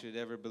ស់ព្រះ who អង្គ should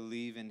ever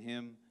believe in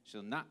Him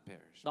shall not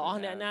perish. ដល់អស់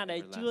but អ្នកណា have ដែ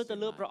លជឿទៅ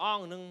លើ everlasting ព្រះ life. អ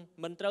ង្គនឹង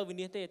មិនត្រូវវិ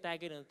នាសទេតែ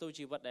គេនឹងទទួល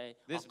ជីវិតដែល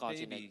អ This ស់កល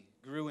ជានិច្ច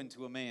baby grew into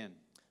a man.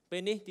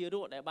 ពេលនេះទារ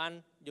កដែលបាន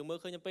យើងមើល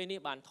ឃើញនៅពេលនេះ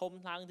បានធំ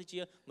ឡើងទៅជា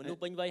មនុស្ស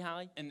ពេញវ័យហើ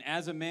យ And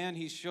as a man,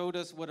 He showed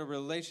us what a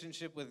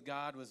relationship with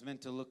God was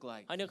meant to look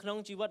like. ហើយនៅក្នុង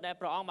ជីវិតដែល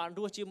ព្រះអង្គបានរ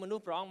ស់ជាមនុស្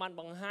សព្រះអង្គបាន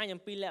បង្ហាញ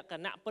អំពីលក្ខ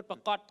ណៈពិតប្រា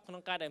កដក្នុ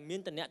ងការដែលមាន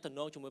តំណែងតំ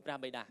ណងជាមួយព្រះ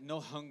បិតា No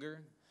hunger,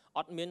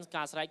 អត់មាន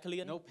ការស្រែកឃ្លា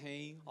ន no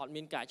pain, អត់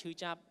មានការឈឺ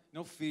ចាប់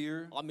no fear,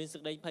 អត់មានសេ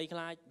ចក្តីភ័យខ្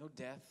លាច no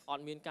death. អ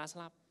ត់មានការស្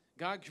លាប់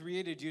God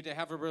created you to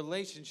have a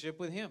relationship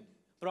with Him.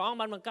 ព្រះអង្គ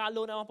បានបង្កើត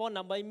លោកអ្នកបងប្អូន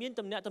ដើម្បីមាន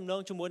តំណែងតំណង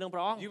ជាមួយនឹងព្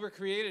រះអង្គ You were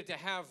created to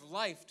have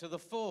life to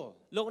the full.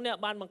 លោកអ្នក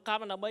បានបង្កើត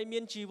ដើម្បីមា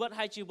នជីវិត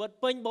ហើយជីវិត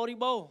ពេញបរិ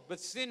បូរណ៍ But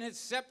sin has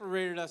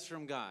separated us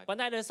from God. ប៉ុន្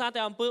តែដោយសារតែ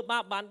អំពើបា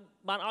បបា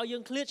នឲ្យយើ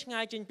ងឃ្លាតឆ្ងា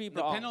យចេញពីព្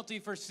រះ The អង្គ penalty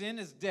for sin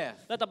is death.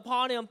 លទ្ធផ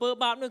លនៃអំពើ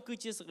បាបនោះគឺ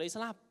ជាសេចក្តី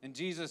ស្លាប់ And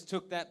Jesus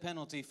took that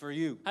penalty for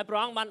you. ហើយព្រះ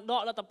អង្គបានដ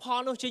កលទ្ធផល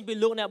នោះចេញពី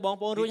លោកអ្នកបង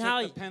ប្អូន He រួចហើ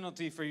យ took the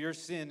penalty for your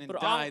sin and ព្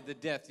រះអង្គ died the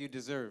death you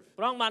deserve.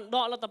 ព្រះអង្គបានដ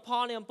កលទ្ធផ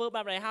លនៃអំពើ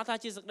បាបដែលហៅថា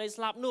ជាសេចក្តី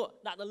ស្លាប់នោះ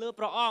ដាក់ទៅលើ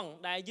ព្រះអង្គ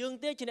ដែលយើង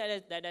ទេជាអ្នក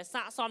ដែល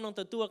ស័ក្តិសមនឹង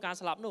ទទួលការ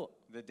ស្លាប់នោះ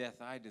The death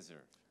I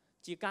deserve.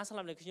 ជាការស្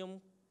លាប់ដែលខ្ញុំ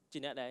ជា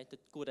អ្នកដែល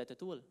គួរតែទ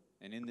ទួល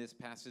And in this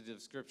passage of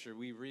scripture,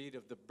 we read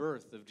of the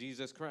birth of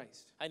Jesus Christ.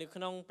 ហើយនៅ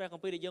ក្នុងព្រះគ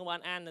ម្ពីរដែលយើងបា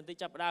នអាននៅទី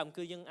ចាប់ផ្ដើម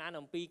គឺយើងអាន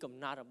អំពីកំ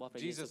ណត់របស់ព្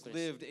រះយេស៊ូវ Jesus គ្រីស្ទ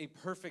lived a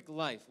perfect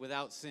life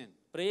without sin.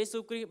 ព្រះយេស៊ូ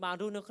វគ្រីស្ទបាន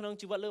រស់នៅក្នុង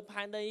ជីវិតលើ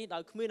ផែនដីដោ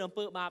យគ្មានអំ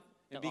ពើបាប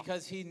And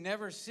because He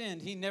never sinned,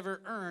 He never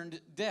earned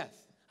death.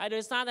 ហើយ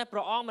ដោយសារតែព្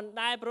រះអង្គមិន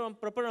ដែលប្រ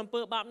ព្រឹត្តអំពើ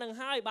បាបនឹង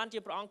ហើយបានជា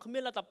ព្រះអង្គគ្មា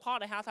នលទ្ធផល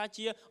ដែលហៅថា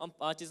ជា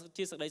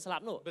សេចក្តីស្លា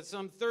ប់នោះ But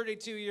some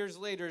 32 years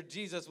later,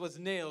 Jesus was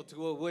nailed to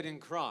a wooden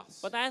cross.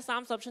 ប៉ុន្តែ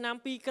30ឆ្នាំ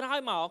ពីក្រោយ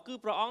មកគឺ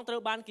ព្រះអង្គត្រូ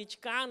វបានគេ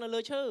ឆ្កាងនៅលើ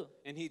ឈើ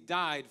And He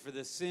died for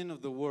the sin of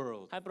the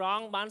world. ហើយព្រះអ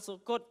ង្គបានសុ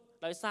គត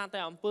ដោយសារតែ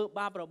អំពើ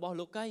បាបរបស់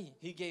លោកី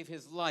He gave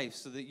His life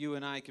so that you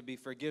and I could be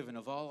forgiven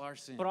of all our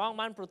sin. ព្រះអង្គ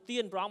បានប្រទា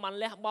នព្រះអង្គបាន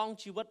លះបង់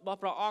ជីវិតរបស់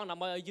ព្រះអង្គដើ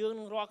ម្បីឲ្យយើង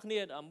រាល់គ្នា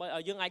ដើម្បី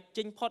ឲ្យយើងអាច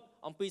ចេញផុត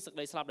អំពីសេចក្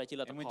តីស្លាប់ដែលជា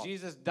លទ្ធ And ផល when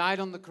Jesus died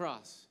on the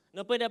cross,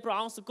 នៅពេលដែលព្រះ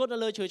អង្គសុគតនៅ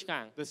លើឈើឆ្កា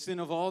ង the sin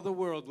of all the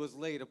world was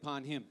laid upon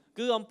Him.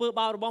 គឺអំពើ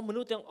បាបរបស់មនុ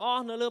ស្សទាំងអ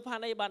ស់នៅលើផែន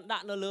ដីបានដា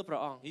ក់នៅលើព្រះ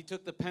អង្គ He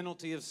took the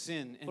penalty of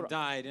sin and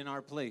died in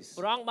our place.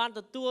 ព្រះអង្គបាន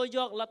ទទួលយ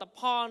កលទ្ធ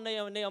ផល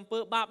នៃអំពើ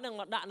បាបនឹង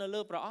មកដាក់នៅ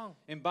លើព្រះអង្គ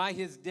And by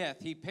His death,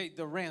 He paid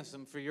the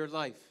ransom for your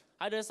life.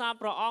 ហើយដោយសារ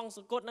ព្រះអង្គ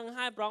សុគតនឹង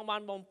ហើយព្រះអង្គបា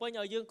នបំពេញ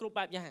ឲ្យយើងគ្រប់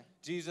បែបយ៉ាង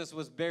Jesus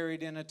was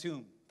buried in a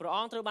tomb. ព្រះ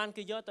អង្គត្រូវបាន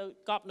គេយកទៅ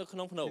កប់នៅក្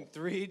នុងភ្នំ And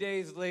 3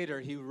 days later,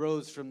 He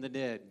rose from the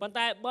dead. ប៉ុន្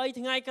តែ3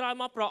ថ្ងៃក្រោយ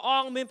មកព្រះអ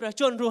ង្គមានព្រះ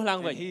ជន្មរស់ឡើង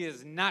វិញ And He is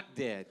not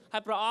dead. ហើ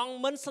យព្រះអង្គ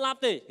មិនស្លាប់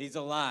ទេ He's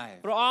alive.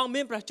 ព្រះអង្គ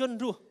មានព្រះជន្ម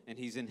រស់ And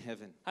He's in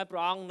heaven. ហើយព្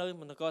រះអង្គនៅ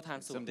នគរឋាន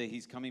សួគ៌ Someday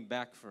He's coming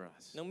back for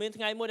us. នឹងមាន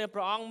ថ្ងៃមួយដែលព្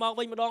រះអង្គមក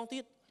វិញម្ដងទៀ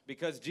ត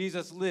Because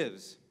Jesus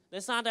lives, ដោ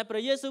យសារតែព្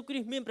រះយេស៊ូវគ្រី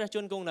ស្ទមានព្រះជ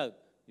ន្មគង់នៅ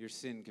your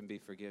sin can be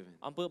forgiven.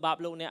 អំពើបាប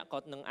លោកអ្នកក៏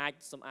នឹងអាច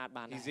សម្អាត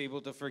បានដែរ He's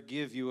able to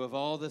forgive you of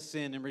all the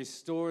sin and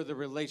restore the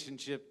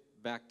relationship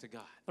back to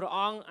God. ព្រះអ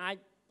ង្គអាច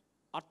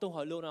អត់ទោស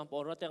ឲ្យលោកអ្នកបងប្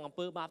អូនទាំងអំ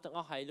ពើបាបទាំងអ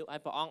ស់ហើយ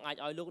ព្រះអង្គអាច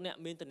ឲ្យលោកអ្នក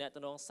មានតំណែ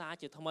ងសារ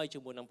ជាថ្មីជា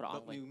មួយនឹងព្រះអ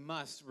ង្គ But វិញ we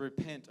must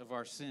repent of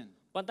our sin.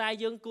 ប៉ុន្តែ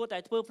យើងគួរតែ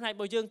ធ្វើផ្នែករ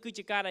បស់យើងគឺ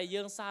ជាការដែល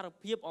យើងសារ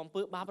ភាពអំ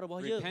ពើបាបរប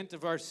ស់យើង Repent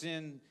of our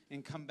sin and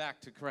come back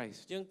to Christ.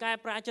 យើងកែ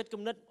ប្រែចិត្ត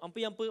គំនិតអំ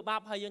ពីអំពើបា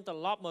បហើយយើងត្រ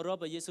ឡប់មករក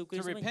ព្រះយេស៊ូវគ្រី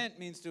To ស្ទវិញ repent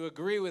means to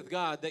agree with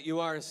God that you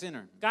are a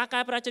sinner ការ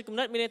កែប្រែចិត្តគំ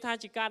និតមានន័យថា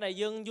ជាការដែល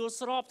យើងយល់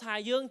ស្របថា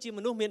យើងជាម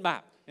នុស្សមានបា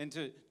ប and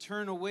to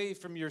turn away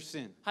from your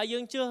sin. ហើយយើ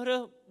ងជ្រើសរើ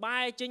ស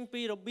បែរចេញ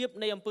ពីរបៀប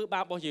នៃអំពើ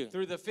បាបរបស់យើង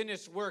Through the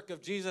finished work of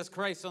Jesus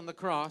Christ on the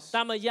cross,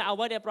 តាមរយៈអ្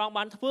វីដែលព្រះអង្គ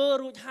បានធ្វើ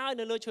រួចហើយ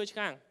នៅលើឈើឆ្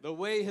កាង the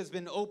way has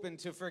been open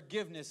to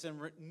forgiveness and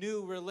new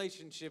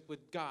relationship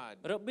with God.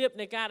 របៀប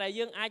នៃការដែល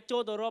យើងអាចចូ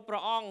លទៅរកព្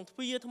រះអង្គទ្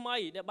វារថ្មី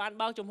ដែលបាន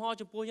បើកចំហ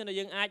ចំពោះយើងដែល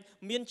យើងអាច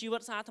មានជីវិ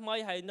តសារថ្មី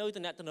ហើយនៅ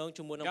តំណែង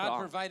ជាមួយនឹងព្រះ God អ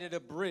ង្គ provided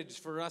a bridge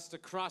for us to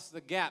cross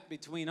the gap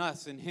between us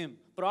and Him.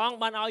 ព្រះអង្គ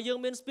បានឲ្យយើង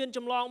មានស្ពានច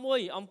ម្លងមួយ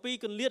អំពី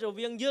គម្លាតរ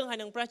វាងយើងហើយ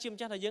នឹងព្រះជាម្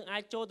ចាស់ដែលយើងអា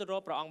ចចូលទៅរ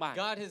កព្រះអង្គបាន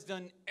God has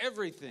done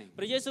everything.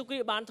 ព្រះយេស៊ូវគ្រី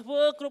ស្ទបានធ្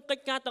វើគ្រប់កិ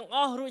ច្ចការទាំងអ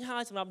ស់រួចហើ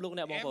យសម្រាប់លោក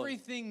អ្នកបងប្អូន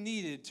Everything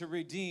needed to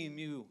redeem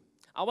you.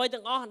 អ្វី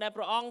ទាំងអស់ដែល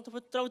ព្រះអង្គ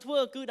ត្រូវធ្វើ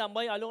គឺដើម្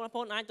បីឲ្យលោកអ្នកប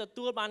ងអាចទ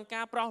ទួលបាន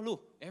ការប្រោសលោះ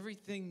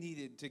Everything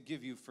needed to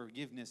give you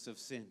forgiveness of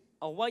sin.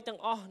 អ្វីទាំង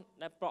អស់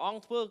ដែលព្រះអង្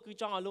គធ្វើគឺ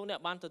ចង់ឲ្យលោកអ្នក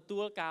បានទទួ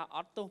លការអ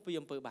ត់ទោសពី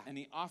អំពើបាប And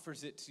he offers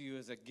it to you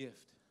as a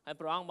gift. ហើយ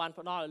ព្រះអង្គបាន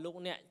ផ្ដល់ឲ្យលោក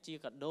អ្នកជា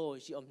កាដូ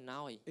ជាអំ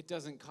ណោយ It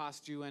doesn't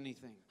cost you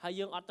anything. ហើយ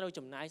យើងអត់ត្រូវ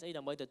ចំណាយស្អី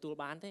ដើម្បីទទួល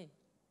បានទេ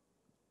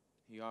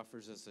He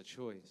offers us a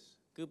choice.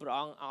 គឺព្រះ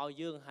អង្គឲ្យ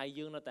យើងហើយ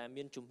យើងនៅតែ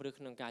មានជំរឿន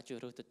ក្នុងការជ្រើស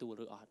រើសទទួល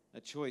ឬអត់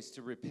A choice to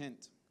repent.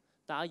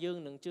 តើយើង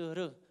នឹងជ្រើស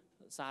រើស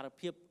សារ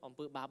ភាពអំ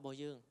ពើបាបរបស់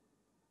យើង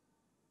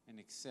And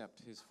accept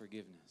his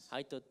forgiveness. ហើ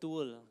យទទួ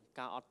ល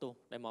ការអត់ទោស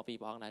ដែលមកពី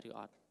ព្រះអង្គដែរឬ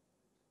អត់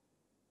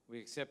We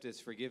accept his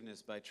forgiveness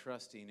by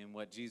trusting in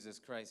what Jesus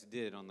Christ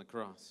did on the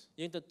cross.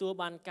 យើងទទួល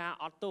បានការ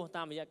អត់ទោស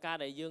តាមរយៈការ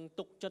ដែលយើង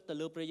ទុកចិត្តទៅ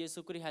លើព្រះយេ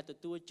ស៊ូវគ្រីស្ទហើយទ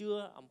ទួលជឿ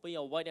អំពី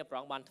អ្វីដែលព្រះ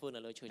អង្គបានធ្វើនៅ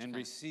លើឈើឆ្កាង And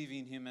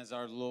receiving him as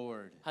our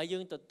Lord. ហើយយើ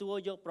ងទទួល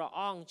យកព្រះ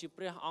អង្គជា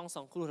ព្រះអង្គស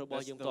ង្គ្រោះរប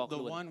ស់យើងតខ្លួន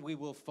The one we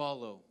will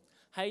follow.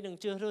 ហើយនឹង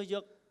ជ្រើសរើសយ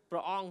ក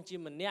ព្រះអង្គជា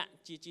ម្នាក់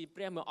ជា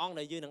ព្រះមួយអង្គ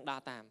ដែលយើងនឹងដើ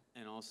រតាម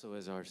And also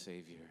as our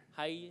Savior.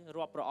 ហើយ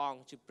រាប់ព្រះអង្គ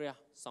ជាព្រះ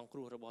សង្គ្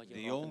រោះរបស់យើង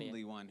The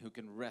only one who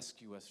can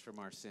rescue us from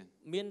our sin.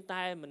 មាន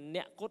តែម្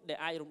នាក់គត់ដែល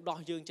អាចរំដោះ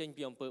យើងចេញ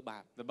ពីអំពើបា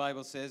ប The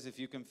Bible says if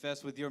you confess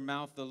with your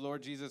mouth the Lord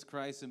Jesus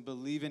Christ and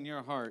believe in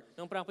your heart.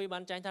 ក្នុងព្រះគម្ពីរបា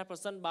នចែងថាប្រ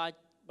សិន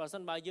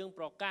បើយើង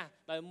ប្រកាស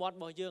ដោយមាត់រ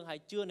បស់យើងហើយ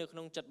ជឿនៅក្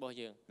នុងចិត្តរបស់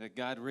យើង That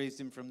God raised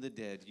him from the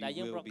dead, you ដែល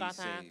យើង will ប្រ be កាស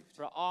ថា saved.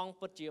 ព្រះអង្គ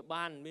ពិតជា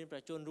បានមានព្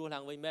រះជន្មរស់ឡើ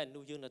ងវិញមែន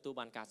នោះយើងទទួល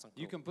បានការសង្គ្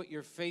រោះ You can put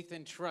your faith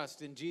and trust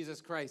in Jesus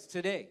Christ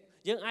today.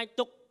 យើងអាច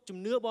ទុកជំ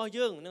នឿរបស់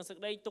យើងនិងសេច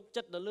ក្តីទុក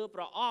ចិត្តទៅលើ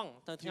ព្រះអង្គ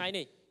នៅថ្ងៃ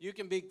នេះ You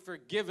can be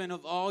forgiven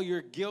of all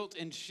your guilt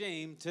and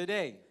shame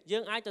today. យើ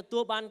ងអាចទទួ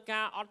លបាន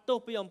ការអត់ទោស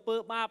ពីអំពើ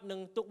បាបនិង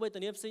ទុក្ខវេទ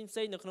នាផ្សេង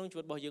ៗនៅក្នុងជី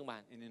វិតរបស់យើងបា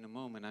ន And in a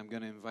moment, I'm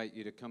going to invite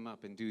you to come up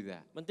and do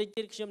that. បន្តិច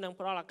ទៀតខ្ញុំនឹង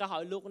ផ្ដល់ឱកាសឲ្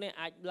យលោកអ្នក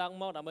អាចឡើង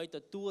មកដើម្បីទ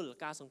ទួល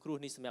ការសង្គ្រោះ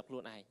នេះសម្រាប់ខ្លួ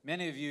នឯង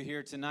Many of you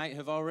here tonight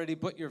have already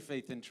put your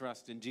faith and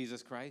trust in Jesus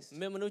Christ.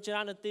 មានមនុស្សច្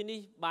រើននៅទីនេះ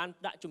បាន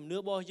ដាក់ជំនឿ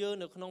របស់យើង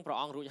នៅក្នុងព្រះ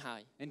អង្គរួចហើ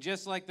យ And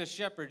just like the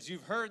shepherds,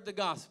 you've heard the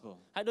gospel.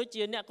 ហើយដូច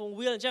ជាអ្នកគង្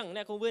វាលអញ្ចឹង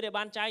អ្នកគង្វាលដែល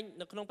បានចែង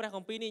នៅក្នុងព្រះគ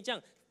ម្ពីរនេះអញ្ចឹ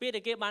ងពេល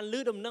ដែលគេបានឮ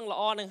ដំណឹងល្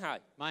អនឹងហើយ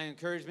My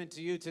encouragement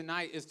to you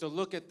tonight is to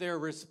look at their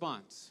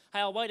response.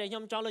 ហើយអ្វីដែលខ្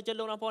ញុំចង់លើកចិត្ត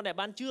លោកអ្នកបងប្អូនដែល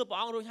បានជឿព្រះ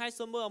អង្គរួចហើយ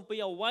សូមមើលអំពី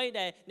អ្វី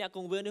ដែលអ្នកគ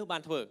ង្វាលនេះបា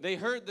នធ្វើ They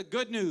heard the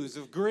good news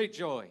of great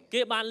joy.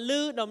 គេបានឮ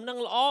ដំណឹង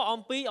ល្អ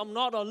អំពីអំណ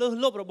រដ៏លើស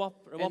លប់របស់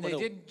And មនុ they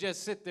ស្ស didn't just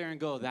sit there and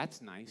go, that's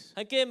nice.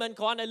 ហើយគេមិន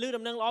គ្រាន់តែឮ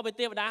ដំណឹងល្អពី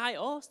ទេវតាហើយ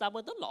អូស្ដាប់មើ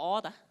លទៅល្អ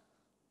តា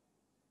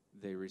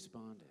They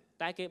responded.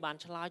 តែគេបាន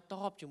ឆ្លើយត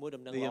បជាមួយ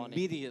ដំណឹង They ល្អនេះ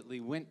immediately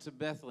went to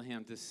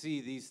Bethlehem to see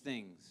these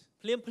things.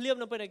 ភ្លាម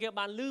នៅពេលដែលគេ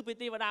បានឮពី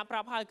ទេវតាប្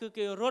រាប់ហើយគឺ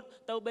គេរត់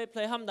ទៅបេត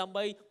លេហឹមដើម្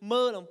បី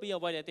មើលអំពី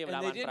អ្វីដែលទេវតា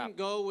And បាន they ប្រាប់ didn't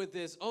go with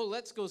this, oh,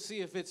 let's go see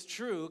if it's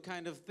true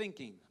kind of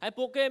thinking. ហើយ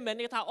ពួកគេមិន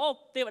មែនថាអូ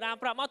ទេវតា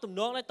ប្រាប់មកទំ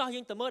នងតែតោះ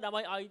យើងទៅមើលដើម្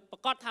បីឲ្យប្រ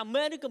កាសថា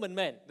មែនឬក៏មិន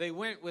មែន They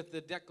went with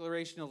the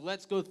declaration of,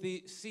 let's go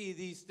see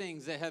these things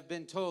that have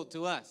been told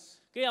to us.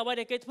 គេអ្វី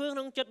ដែលគេធ្វើក្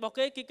នុងចិត្តរបស់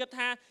គេគិត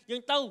ថាយើ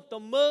ងទៅ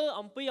មើល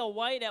អំពីអ្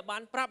វីដែលបា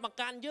នប្រាប់មក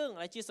កាន់យើង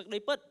ដែលជាសេចក្តី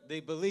ពិត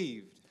They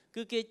believed.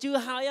 គឺគេជឿ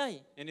ហើយហើយ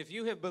And if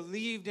you have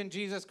believed in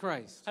Jesus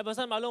Christ, ហើយបើ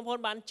សិនបើលោកបងប្អូន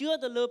បានជឿ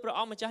ទៅលើព្រះ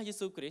អង្គម្ចាស់យេ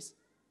ស៊ូវគ្រីស្ទ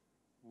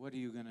what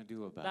are you going to do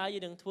តើ about យើ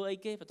ង it? នឹងធ្វើអី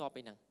គេបន្ទាប់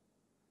ពីហ្នឹង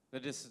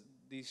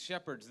These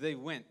shepherds, they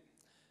went.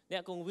 អ្ន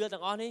កគង្វាល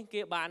ទាំងអស់នេះ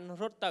គេបាន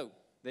រត់ទៅ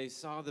They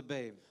saw the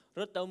babe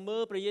រត់ទៅមើ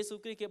លព្រះយេស៊ូវ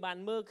គ្រីស្ទគេបាន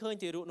មើលឃើញ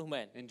ទារកនោះ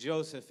មែន and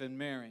Joseph and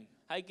Mary.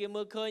 ហើយគេ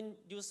មើលឃើញ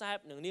យូសែប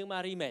និងនាងម៉ា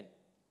រីមែន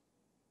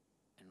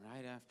And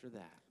right after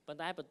that, ប៉ុន្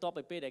តែបន្ទាប់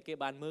ពីពេលដែលគេ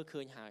បានមើល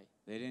ឃើញហើយ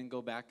they didn't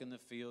go back in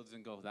the fields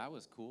and go, that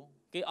was cool.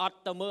 គេអត់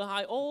ទៅមើលហើ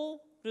យអូ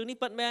រឿងនេះ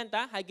ពិតមែន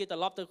តាហើយគេត្រ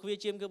ឡប់ទៅទ្វារ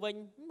ជាមគេវិញ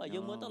បើយើ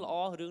ងមើលទៅល្អ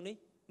រឿងនេះ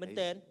មែន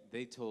តើ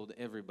They told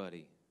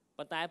everybody.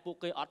 ប៉ុន្តែពួក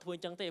គេអត់ធ្វើអ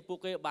ញ្ចឹងទេពួក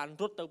គេបាន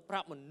រត់ទៅប្រា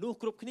ប់មនុស្ស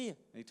គ្រប់គ្នា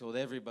They told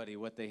everybody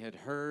what they had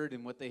heard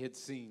and what they had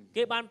seen.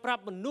 គេបានប្រា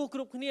ប់មនុស្សគ្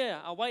រប់គ្នា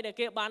អ្វីដែល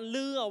គេបានឮ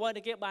អ្វី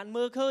ដែលគេបាន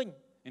មើលឃើញ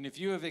And if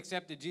you have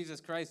accepted Jesus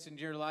Christ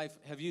into your life,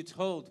 have you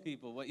told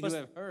people what you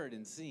have heard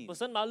and seen? បើ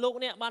សិនបើលោក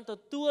អ្នកបានទ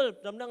ទួល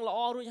ដំណឹងល្អ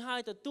រួចហើយ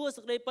ទទួល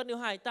សេចក្តីពិតនេះ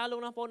ហើយតើលោក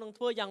អ្នកបងនឹង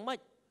ធ្វើយ៉ាងម៉េច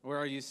Or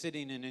are you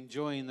sitting and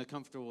enjoying the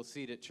comfortable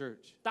seat at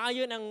church? តើ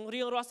យើងនឹង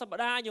រៀងរាល់សប្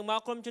តាហ៍យើងមក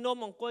ក្រុមជំនុំ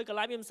អង្គុយកន្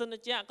លែងមានម៉ាស៊ីនត្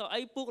រជាក់កៅ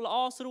អីពុកល្អ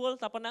ស្រួល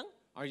តែប៉ុណ្ណឹង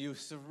Are you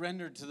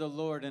surrendered to the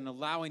Lord and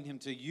allowing him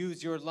to use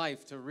your life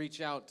to reach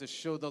out to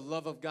show the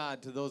love of God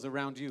to those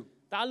around you?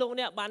 តើលោក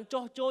អ្នកបាន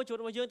ចោះចូលជីវិត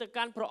របស់យើងទៅ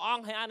កាន់ព្រះអ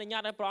ង្គហើយអនុញ្ញា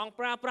តឲ្យព្រះអង្គ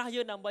ប្រើប្រាស់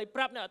យើងដើម្បីប្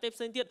រាប់អ្នកអតិថិផ្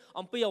សេងទៀត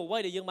អំពីអ្វី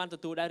ដែលយើងបានទ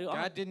ទួលដែរឬអត់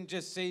God didn't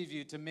just save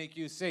you to make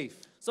you safe.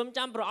 សូម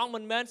ចាំព្រះអង្គ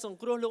មិនមែនសង្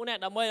គ្រោះលោកអ្នក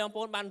ដើម្បីឲ្យបងប្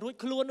អូនបានរួច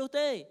ខ្លួននោះ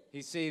ទេ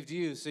He saved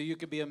you so you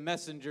could be a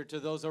messenger to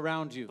those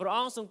around you. ព្រះ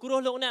អង្គសង្គ្រោះ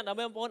លោកអ្នកដើម្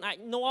បីបងប្អូនអាច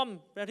នាំ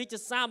ព្រះរាជ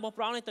សាររបស់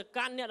ព្រះអង្គនេះទៅ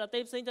កាន់អ្នកដទៃ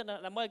ផ្សេងទៀត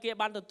ដើម្បីគេ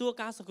បានទទួល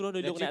ការសង្គ្រោះដោ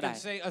យលោក That អ្នក you ដែរ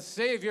can say a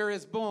savior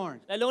is born.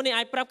 ដែលលោកនេះ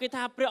អាចប្រាប់គេ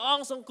ថាព្រះអ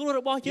ង្គសង្គ្រោះ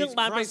របស់យើង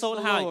បានប្រសូត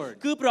ហើយ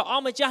គឺព្រះអ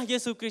ង្គម្ចាស់យេ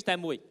ស៊ូវគ្រីស្ទតែ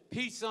មួយ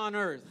Peace on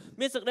earth.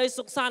 មានសេចក្តី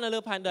សុខសាន្តនៅលើ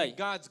ផែនដី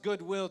God's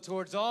goodwill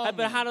towards all ហើយ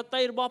ព្រះហ men. ឫទ័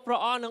យរបស់ព្រះ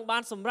អង្គនឹងបា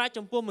នសម្រេច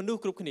ចំពោះមនុស្ស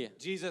គ្រប់គ្នា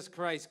Jesus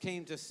Christ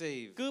came to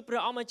save គឺព្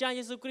រះអង្គម្ចាស់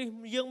យេស៊ូវគ្រីស្ទ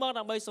យើងមក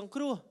ដើម្បីសង្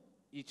គ្រោះ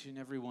each and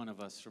every one of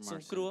us from ស our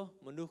ង្គ្រោះ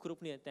sin. មនុស្សគ្រប់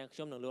គ្នាទាំងខ្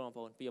ញុំនិងលោកបង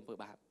ប្អូនពីអំពើ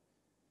បាប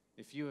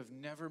If you have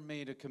never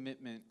made a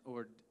commitment or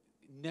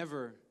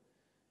never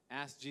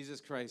Ask Jesus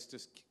Christ to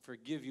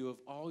forgive you of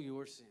all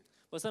your sin.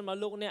 បើសិនមក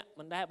លោកអ្នក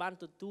មិនដែលបាន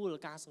ទទួល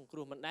ការសង្គ្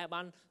រោះមិនដែល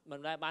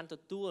បានទ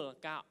ទួល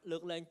ការលើ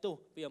កលែងទោស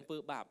ពីអំពើ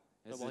បាប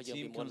As the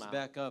team comes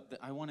back up,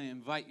 I want to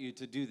invite you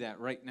to do that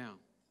right now.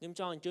 ខ្ញុំ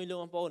ចង់អញ្ជើញលោក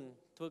បងប្អូន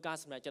ធ្វើការ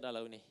សម្រេចចិត្តឥ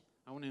ឡូវនេះ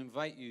I want to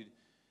invite you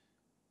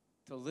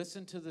to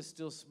listen to the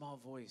still small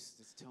voice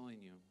that's telling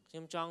you ខ្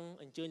ញុំចង់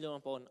អញ្ជើញលោកប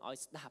ងប្អូនឲ្យ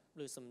ស្ដាប់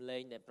លើសំឡេ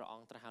ងដែលព្រះអ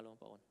ង្គត្រាស់ហៅលោកបង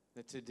ប្អូន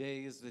that today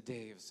is the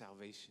day of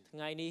salvation.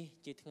 ថ្ងៃនេះ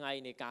ជាថ្ងៃ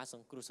នៃការស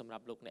ង្គ្រោះសម្រា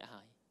ប់លោកអ្នក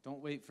ហើយ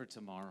Don't wait for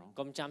tomorrow.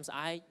 កុំចាំស្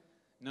អែក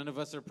None of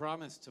us are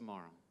promised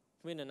tomorrow.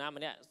 គ្មាននរណា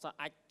ម្នាក់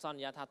អាចសន្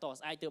យាថាតោះ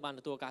ស្អែកទើបបាន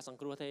ទទួលការសង្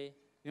គ្រោះទេ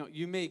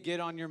You may get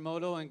on your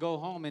moto and go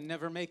home and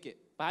never make it.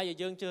 ប្រហែលជា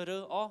យើងជឿរើ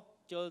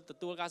ចូលទ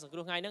ទួលការសង្គ្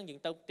រោះថ្ងៃហ្នឹងយើង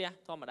ទៅផ្ទះ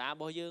ធម្មតារ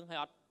បស់យើងហើយ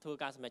អត់ធ្វើ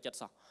ការសម្រេចចិត្ត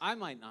សោះ I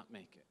might not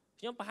make it.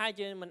 ខ្ញុំប្រហែល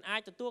ជាមិនអា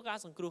ចទទួលការ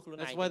សង្គ្រោះខ្លួនឯ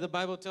ង That's why the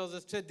Bible tells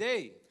us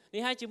today.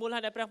 នេះហើយជាមូលហេ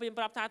តុដែលព្រះវិហារ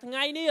ប្រាប់ថាថ្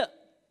ងៃនេះ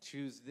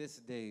Choose this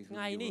day who ថ្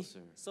ងៃ you នេះ will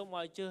serve. សូម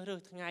ឲ្យជ្រើសរើស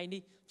ថ្ងៃ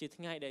នេះជា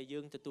ថ្ងៃដែលយើ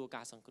ងទទួល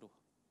ការសង្គ្រោះ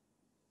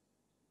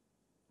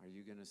Are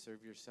you going to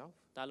serve yourself?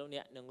 តើលោកអ្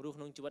នកនឹងរស់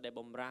ក្នុងជីវិតដែល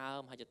បំរើ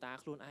មហិច្ឆតា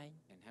ខ្លួនឯង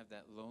And have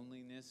that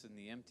loneliness and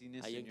the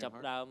emptiness ហើយយើ in ង your ចាប់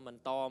heart? ដើមប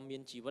ន្តមា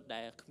នជីវិត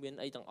ដែលគ្មាន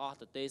អីទាំងអស់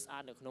ទទេស្អា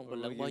តនៅក្នុង Or ព្រ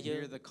លឹង will របស់ you យើង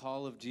hear the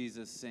call of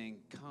Jesus saying,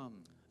 "Come,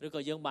 ឬក៏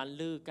យើងបាន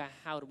ឮការ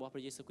ហៅរបស់ព្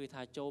រះយេស៊ូវគ្រីស្ទ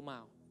ថាចូលម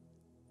ក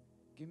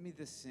give me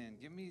the sin.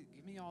 Give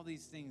me all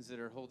these things that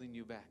are holding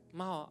you back."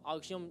 មកឲ្យ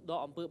ខ្ញុំដក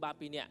អំពើបាប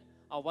ពីអ្នក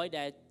អ្វី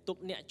ដែលទុក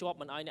អ្នកជាប់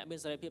មិនឲ្យអ្នកមាន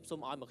សេរីភាពសូ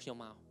មឲ្យមកខ្ញុំ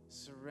មក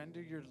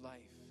Surrender your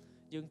life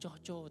យើងចោះ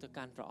ចូលទៅ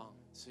កាន់ព្រះអង្គ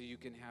so you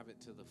can have it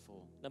to the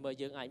full. ដើម្បី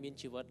យើងអាចមាន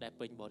ជីវិតដែល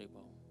ពេញបរិ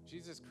បូរណ៍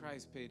Jesus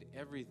Christ paid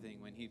everything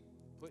when he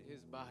put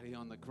his body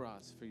on the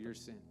cross for your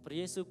sin. ព្រះ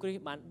យេស៊ូវគ្រីស្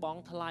ទបានប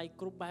ង់ថ្លៃ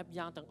គ្រប់បែប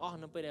យ៉ាងទាំងអស់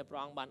នៅពេលដែលព្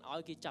រះអង្គបានឲ្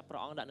យគេចាប់ព្រះ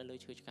អង្គដាក់នៅលើ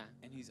ឈើឆ្កាង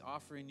And he's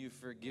offering you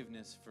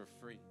forgiveness for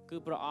free. គឺ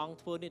ព្រះអង្គ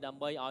ធ្វើនេះដើ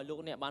ម្បីឲ្យលោក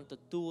អ្នកបានទ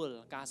ទួល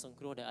ការសង្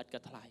គ្រោះដែលឥត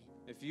គិតថ្លៃ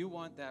If you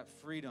want that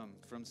freedom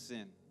from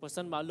sin, បើ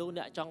សិនបើលោក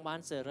អ្នកចង់បាន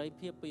សេរី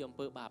ភាពពីអំ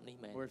ពើបាបនេះ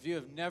មែន or if you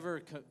have never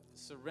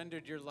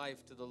surrendered your life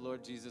to the Lord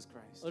Jesus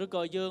Christ, ឬ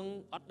ក៏យើង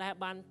អត់ដែល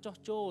បានចោះ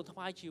ចូលថ្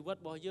វាយជីវិត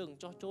របស់យើង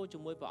ចោះចូលជា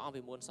មួយព្រះអង្គ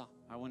ពីមុនសោះ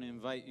I want to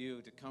invite you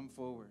to come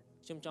forward.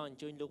 ខ្ញុំចង់អញ្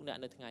ជើញលោកអ្នក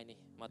នៅថ្ងៃនេះ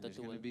មក There's ទ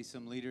ទួល going to be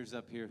some leaders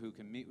up here who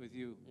can meet with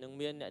you. នឹង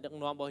មានអ្នកដឹក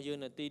នាំរបស់យើង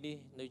នៅទីនេះ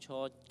នៅឈ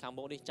រខាង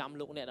មុខនេះចាំ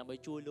លោកអ្នកដើម្បី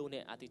ជួយលោកអ្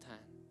នកអធិដ្ឋា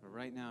ន But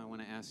right now, I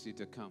want to ask you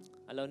to come.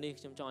 ឥឡូវនេះ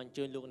ខ្ញុំចង់អញ្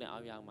ជើញលោកអ្នក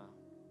ឲ្យយ៉ាងមក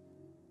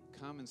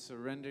Come and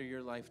surrender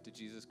your life to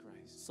Jesus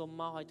Christ. សូម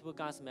មកឲ្យធ្វើ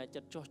ការសម្រេច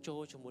ចិត្តចោះចូ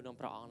លជាមួយនឹង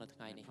ព្រះអង្គនៅថ្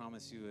ងៃ I នេះ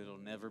promise you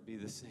it'll never be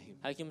the same.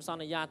 ហើយខ្ញុំស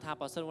ន្យាថា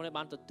បើសិនលោកអ្នក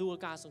បានទទួល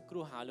ការសង្គ្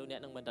រោះហើយលោកអ្នក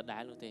នឹងមិនដដែ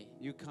លនោះទេ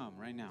You come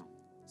right now.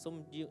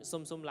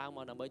 សូមឡើងម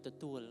កដើម្បីទ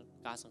ទួល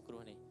ការសង្គ្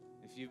រោះនេះ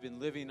If you've been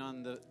living on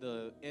the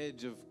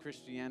edge of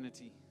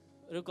Christianity,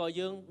 ឬក៏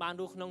យើងបាន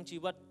រស់ក្នុងជី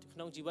វិត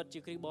ជា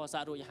គ្រីស្ទបរិស័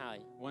ទរួចហើយ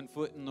one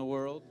foot in the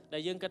world, ដែ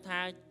លយើងគិតថា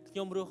ខ្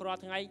ញុំរស់រា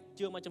ល់ថ្ងៃ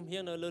ជើងមកចំហៀ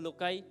ងនៅលើលោ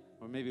កី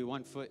or maybe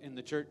one foot in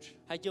the church.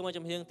 ហើយជើងមក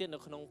ចំហៀងទៀតនៅ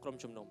ក្នុងក្រុម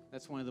ជំនុំ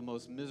That's one of the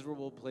most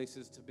miserable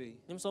places to be.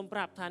 ខ្ញុំសូមប្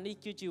រាប់ថានេះ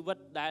គឺជីវិត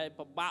ដែល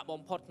ពិបាក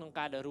បំផុតក្នុង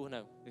ការដែលរស់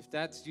នៅ If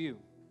that's you,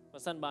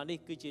 បើសិនបើនេះ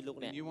គឺជាលោក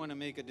អ្នក and you want to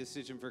make a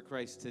decision for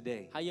Christ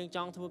today, ហើយយើងច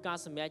ង់ធ្វើការ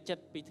សម្រេចចិត្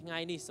តពីថ្ងៃ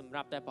នេះសម្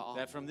រាប់តែព្រះអង្គ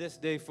that from this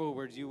day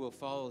forward you will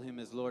follow him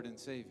as Lord and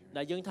Savior.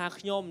 ដែលយើងថា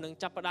ខ្ញុំនឹង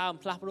ចាប់ផ្ដើម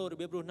ផ្លាស់ប្ដូររ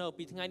បៀបរស់នៅ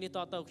ពីថ្ងៃនេះត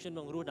ទៅខ្ញុំ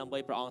នឹងរស់ដើម្បី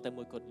ព្រះអង្គតែ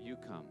មួយគត់ You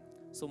come.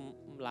 សូម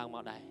ឡើងម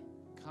កដែរ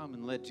Come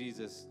and let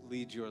Jesus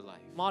lead your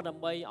life. មកដើ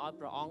ម្បីឲ្យ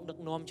ព្រះអង្គដឹក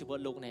នាំជីវិត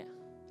លោកអ្នក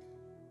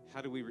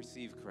How do we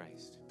receive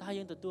Christ? តើ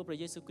យើងទទួលព្រះ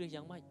យេស៊ូវគ្រីស្ទ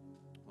យ៉ាងម៉េច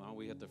Well,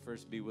 we have to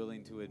first be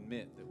willing to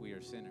admit that we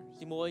are sinners.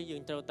 ទីមួយយើ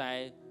ងត្រូវតែ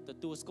ទ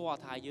ទួលស្គាល់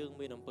ថាយើង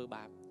មានអំពើ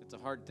បាប It's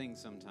a hard thing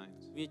sometimes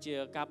វាជា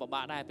ការពិ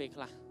បាកដែរពេល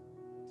ខ្លះ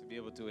to be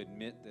able to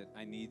admit that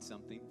I need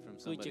something from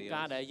គឺជា somebody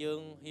ការ else. ដែលយើង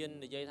ហ៊ាន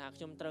និយាយថា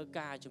ខ្ញុំត្រូវ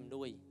ការជំ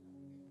នួយ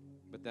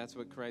But that's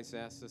what Christ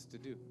asks us to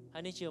do. ហើ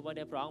យនេះជាអ្វី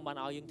ដែលព្រះអង្គបាន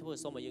ឲ្យយើងធ្វើ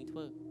សូមឲ្យយើងធ្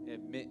វើ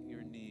Admit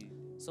your need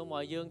សូម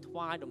ឲ្យយើងថ្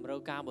វាយតម្រូវ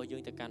ការរបស់យើ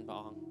ងទៅកាន់ព្រះ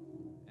អង្គ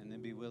and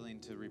then be willing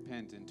to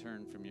repent and turn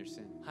from your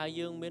sin. ហើយ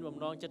យើងមានបំ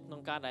ណងចិត្តក្នុ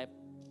ងការដែល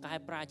កែ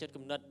ប្រែចិត្ត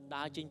គំនិត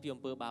ដើរចេញពីអំ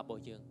ពើបាបរប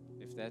ស់យើង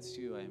If that's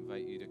you, I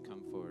invite you to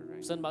come forward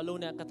right សិនបើលោក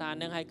អ្នកកថា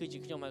នឹងហើយគឺជា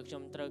ខ្ញុំហើយខ្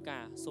ញុំត្រូវកា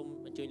រសូម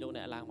អញ្ជើញលោក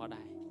អ្នកឡើងមក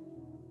ដែរ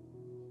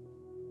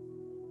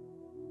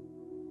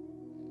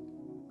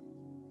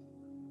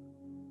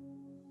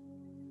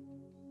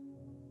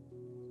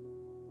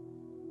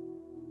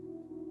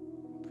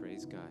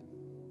Praise God.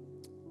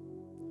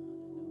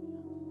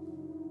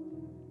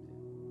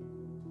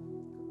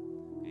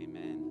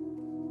 Amen.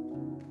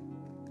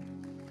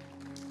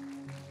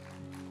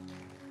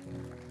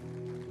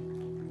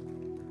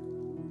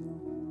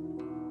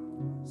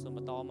 សូមប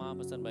ន្តមក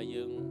បើសិនបើ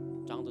យើង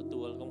ចង់ទ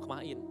ទួលកុំខ្មា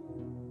ស់អៀន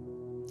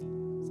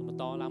សូមបន្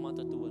តឡើងមក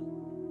ទទួល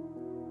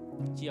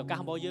ជាឱកាស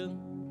របស់យើង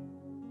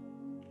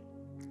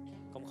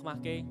កុំខ្មាស់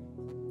គេ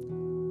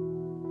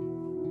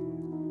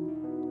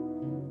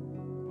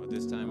Well,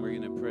 this time we're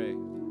going to pray.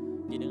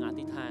 យើងនឹងអ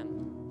ធិដ្ឋាន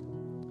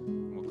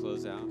We'll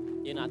close out.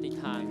 យើងនឹងអធិដ្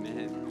ឋាន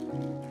Amen.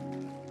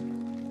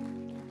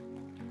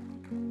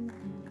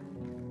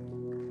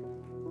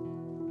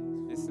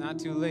 It's not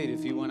too late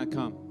if you want to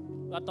come.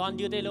 អត់តាន់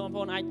យឺតទេលោកបងប្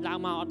អូនអាចឡើង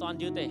មកអត់តាន់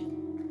យឺតទេ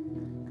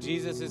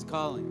Jesus is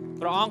calling.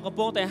 ព្រះអង្គកំ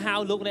ពុងតែហៅ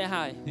លោកអ្នក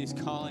ហើយ He's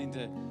calling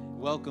to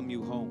welcome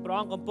you home. ព្រះ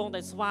អង្គកំពុងតែ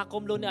ស្វាគ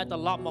មន៍លោកអ្នកឲ្យត្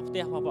រឡប់មកផ្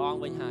ទះរបស់ព្រះអង្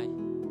គវិញហើយ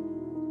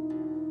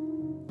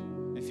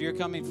If you're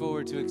coming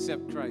forward to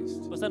accept Christ,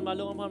 បើសិនបើ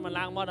លោកបងប្អូនមក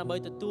ឡើងមកដើម្បី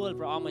ទទួល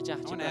ព្រះអង្គម្ចាស់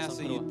I ជា want ព្រះ to ស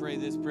ask ង្ that គ្រោះ you pray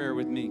this prayer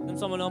with me. ខ្ញុំ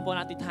សូមឲ្យលោកបងប្អូន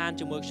អធិដ្ឋាន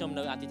ជាមួយខ្ញុំ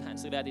នៅអធិដ្ឋាន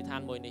សេចក្តីអធិដ្ឋា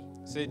នមួយនេះ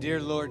Say, Dear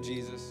Lord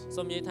Jesus,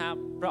 សូមនិយាយថា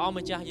ព្រះអង្គ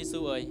ម្ចាស់យេស៊ូ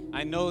វអើយ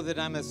I know that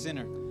I'm a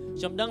sinner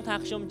ខ្ញុំដឹងថា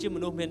ខ្ញុំជាម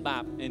នុស្សមានបា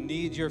ប and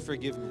need your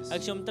forgiveness. ហើ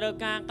យខ្ញុំត្រូវ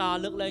ការការ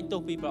លើកលែងទោ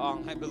សពីព្រះអង្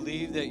គ I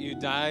believe that you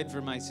died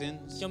for my sins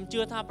ខ្ញុំជឿ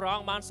ថាព្រះអ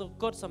ង្គបានសុ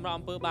គតសម្រាប់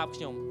អំពើបាប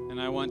ខ្ញុំ and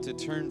I want to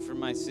turn from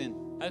my sin.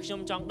 ហើយខ្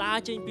ញុំចង់ដើរ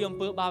ចេញពីអំ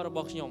ពើបាបរប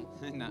ស់ខ្ញុំ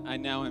And I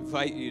now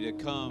invite you to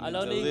come and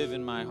to live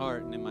in my heart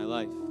and in my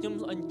life. ខ្ញុំ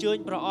អញ្ជើញ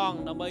ព្រះអង្គ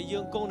ដើម្បីយើ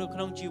ងគង់នៅក្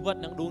នុងជីវិត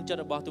និងដួងចិត្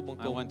តរបស់ទូបង្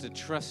គំ I want to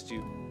trust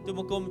you ទូប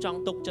ង្គំចង់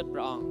ទុកចិត្តព្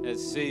រះអង្គ as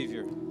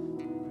Savior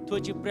ធ្វើ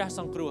ជាព្រះ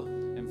សង្គ្រោះ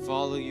and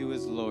follow you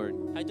as Lord.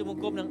 ហើយទូប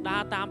ង្គំនឹងដើ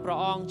រតាមព្រះ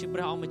អង្គជាព្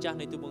រះអង្គម្ចាស់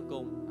នៃទូបង្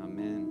គំ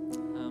Amen.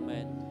 អាមែ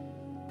ន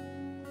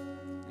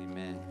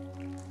Amen.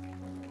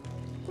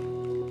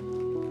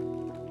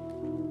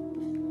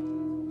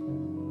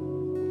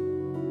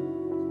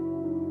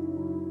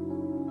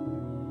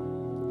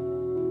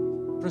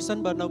 ប្រសិន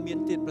បើនៅមាន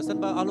ទៀតប្រសិន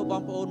បើអស់លោកប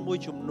ងប្អូនមួយ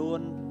ចំនួន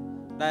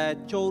ដែល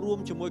ចូលរួម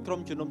ជាមួយក្រុម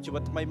ជំនុំជីវិ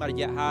តថ្មីមួយរ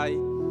យៈហើយ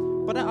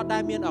ប៉ុន្តែអត់ដែ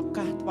លមានឱ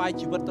កាសថ្វាយ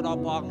ជីវិតទៅដល់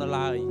ព្រះអង្គនៅ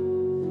ឡើយ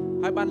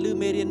ហើយបានឮ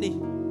មេរៀននេះ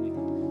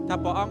ថា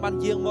ព្រះអង្គបាន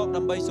យាងមក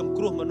ដើម្បីសង្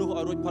គ្រោះមនុស្ស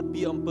ឲ្យរួចផុត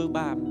ពីអំពើ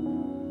បាប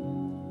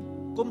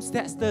គុំស្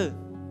ទាក់ស្ទើរ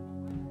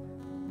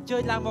អញ្ជើ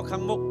ញឡើងមកខា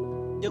ងមុខ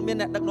យើងមាន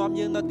អ្នកដឹកនាំ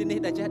យើងនៅទីនេះ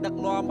ដែលចេះដឹក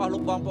នាំអស់លោ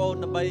កបងប្អូន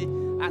ដើម្បី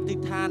អធិ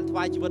ដ្ឋានថ្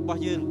វាយជីវិតរប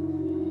ស់យើង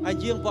ហើយ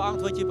យាងព្រះអង្គ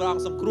ធ្វើជាព្រះអ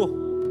ង្គសង្គ្រោះ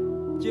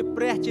ជា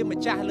ព្រះជាម្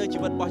ចាស់លើជី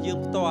វិតរបស់យើង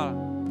ផ្ទាល់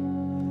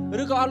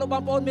ឬក៏អស់លោកប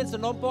ងប្អូនមាន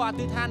សំណូមពរអ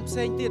ធិដ្ឋានផ្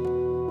សេងទៀត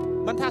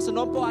មិនថាសំ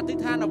ណូមពរអធិ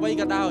ដ្ឋានអ្វី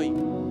ក៏ដោយ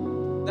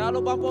តែអស់លោ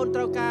កបងប្អូន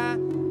ត្រូវការ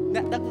អ្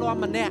នកដឹកនាំ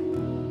ម្នាក់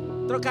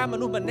ត្រូវការម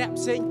នុស្សម្នាក់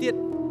ផ្សេងទៀត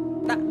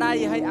ដាក់ដៃ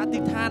ឲ្យអធិ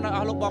ដ្ឋានឲ្យអ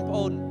ស់លោកបងប្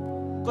អូន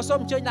ក៏សូម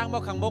អញ្ជើញឡើងម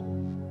កខាងមុខ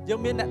យើង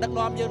មានអ្នកដឹក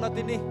នាំយើងនៅ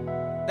ទីនេះ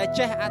ដែល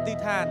ចេះអធិ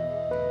ដ្ឋាន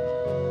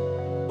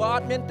បើអ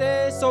ត់មានទេ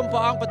សូមព្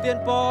រះអង្គប្រទាន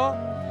ពរ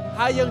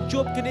ហើយយើង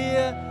ជួបគ្នា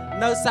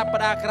នៅសប្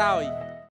តាហ៍ក្រោយ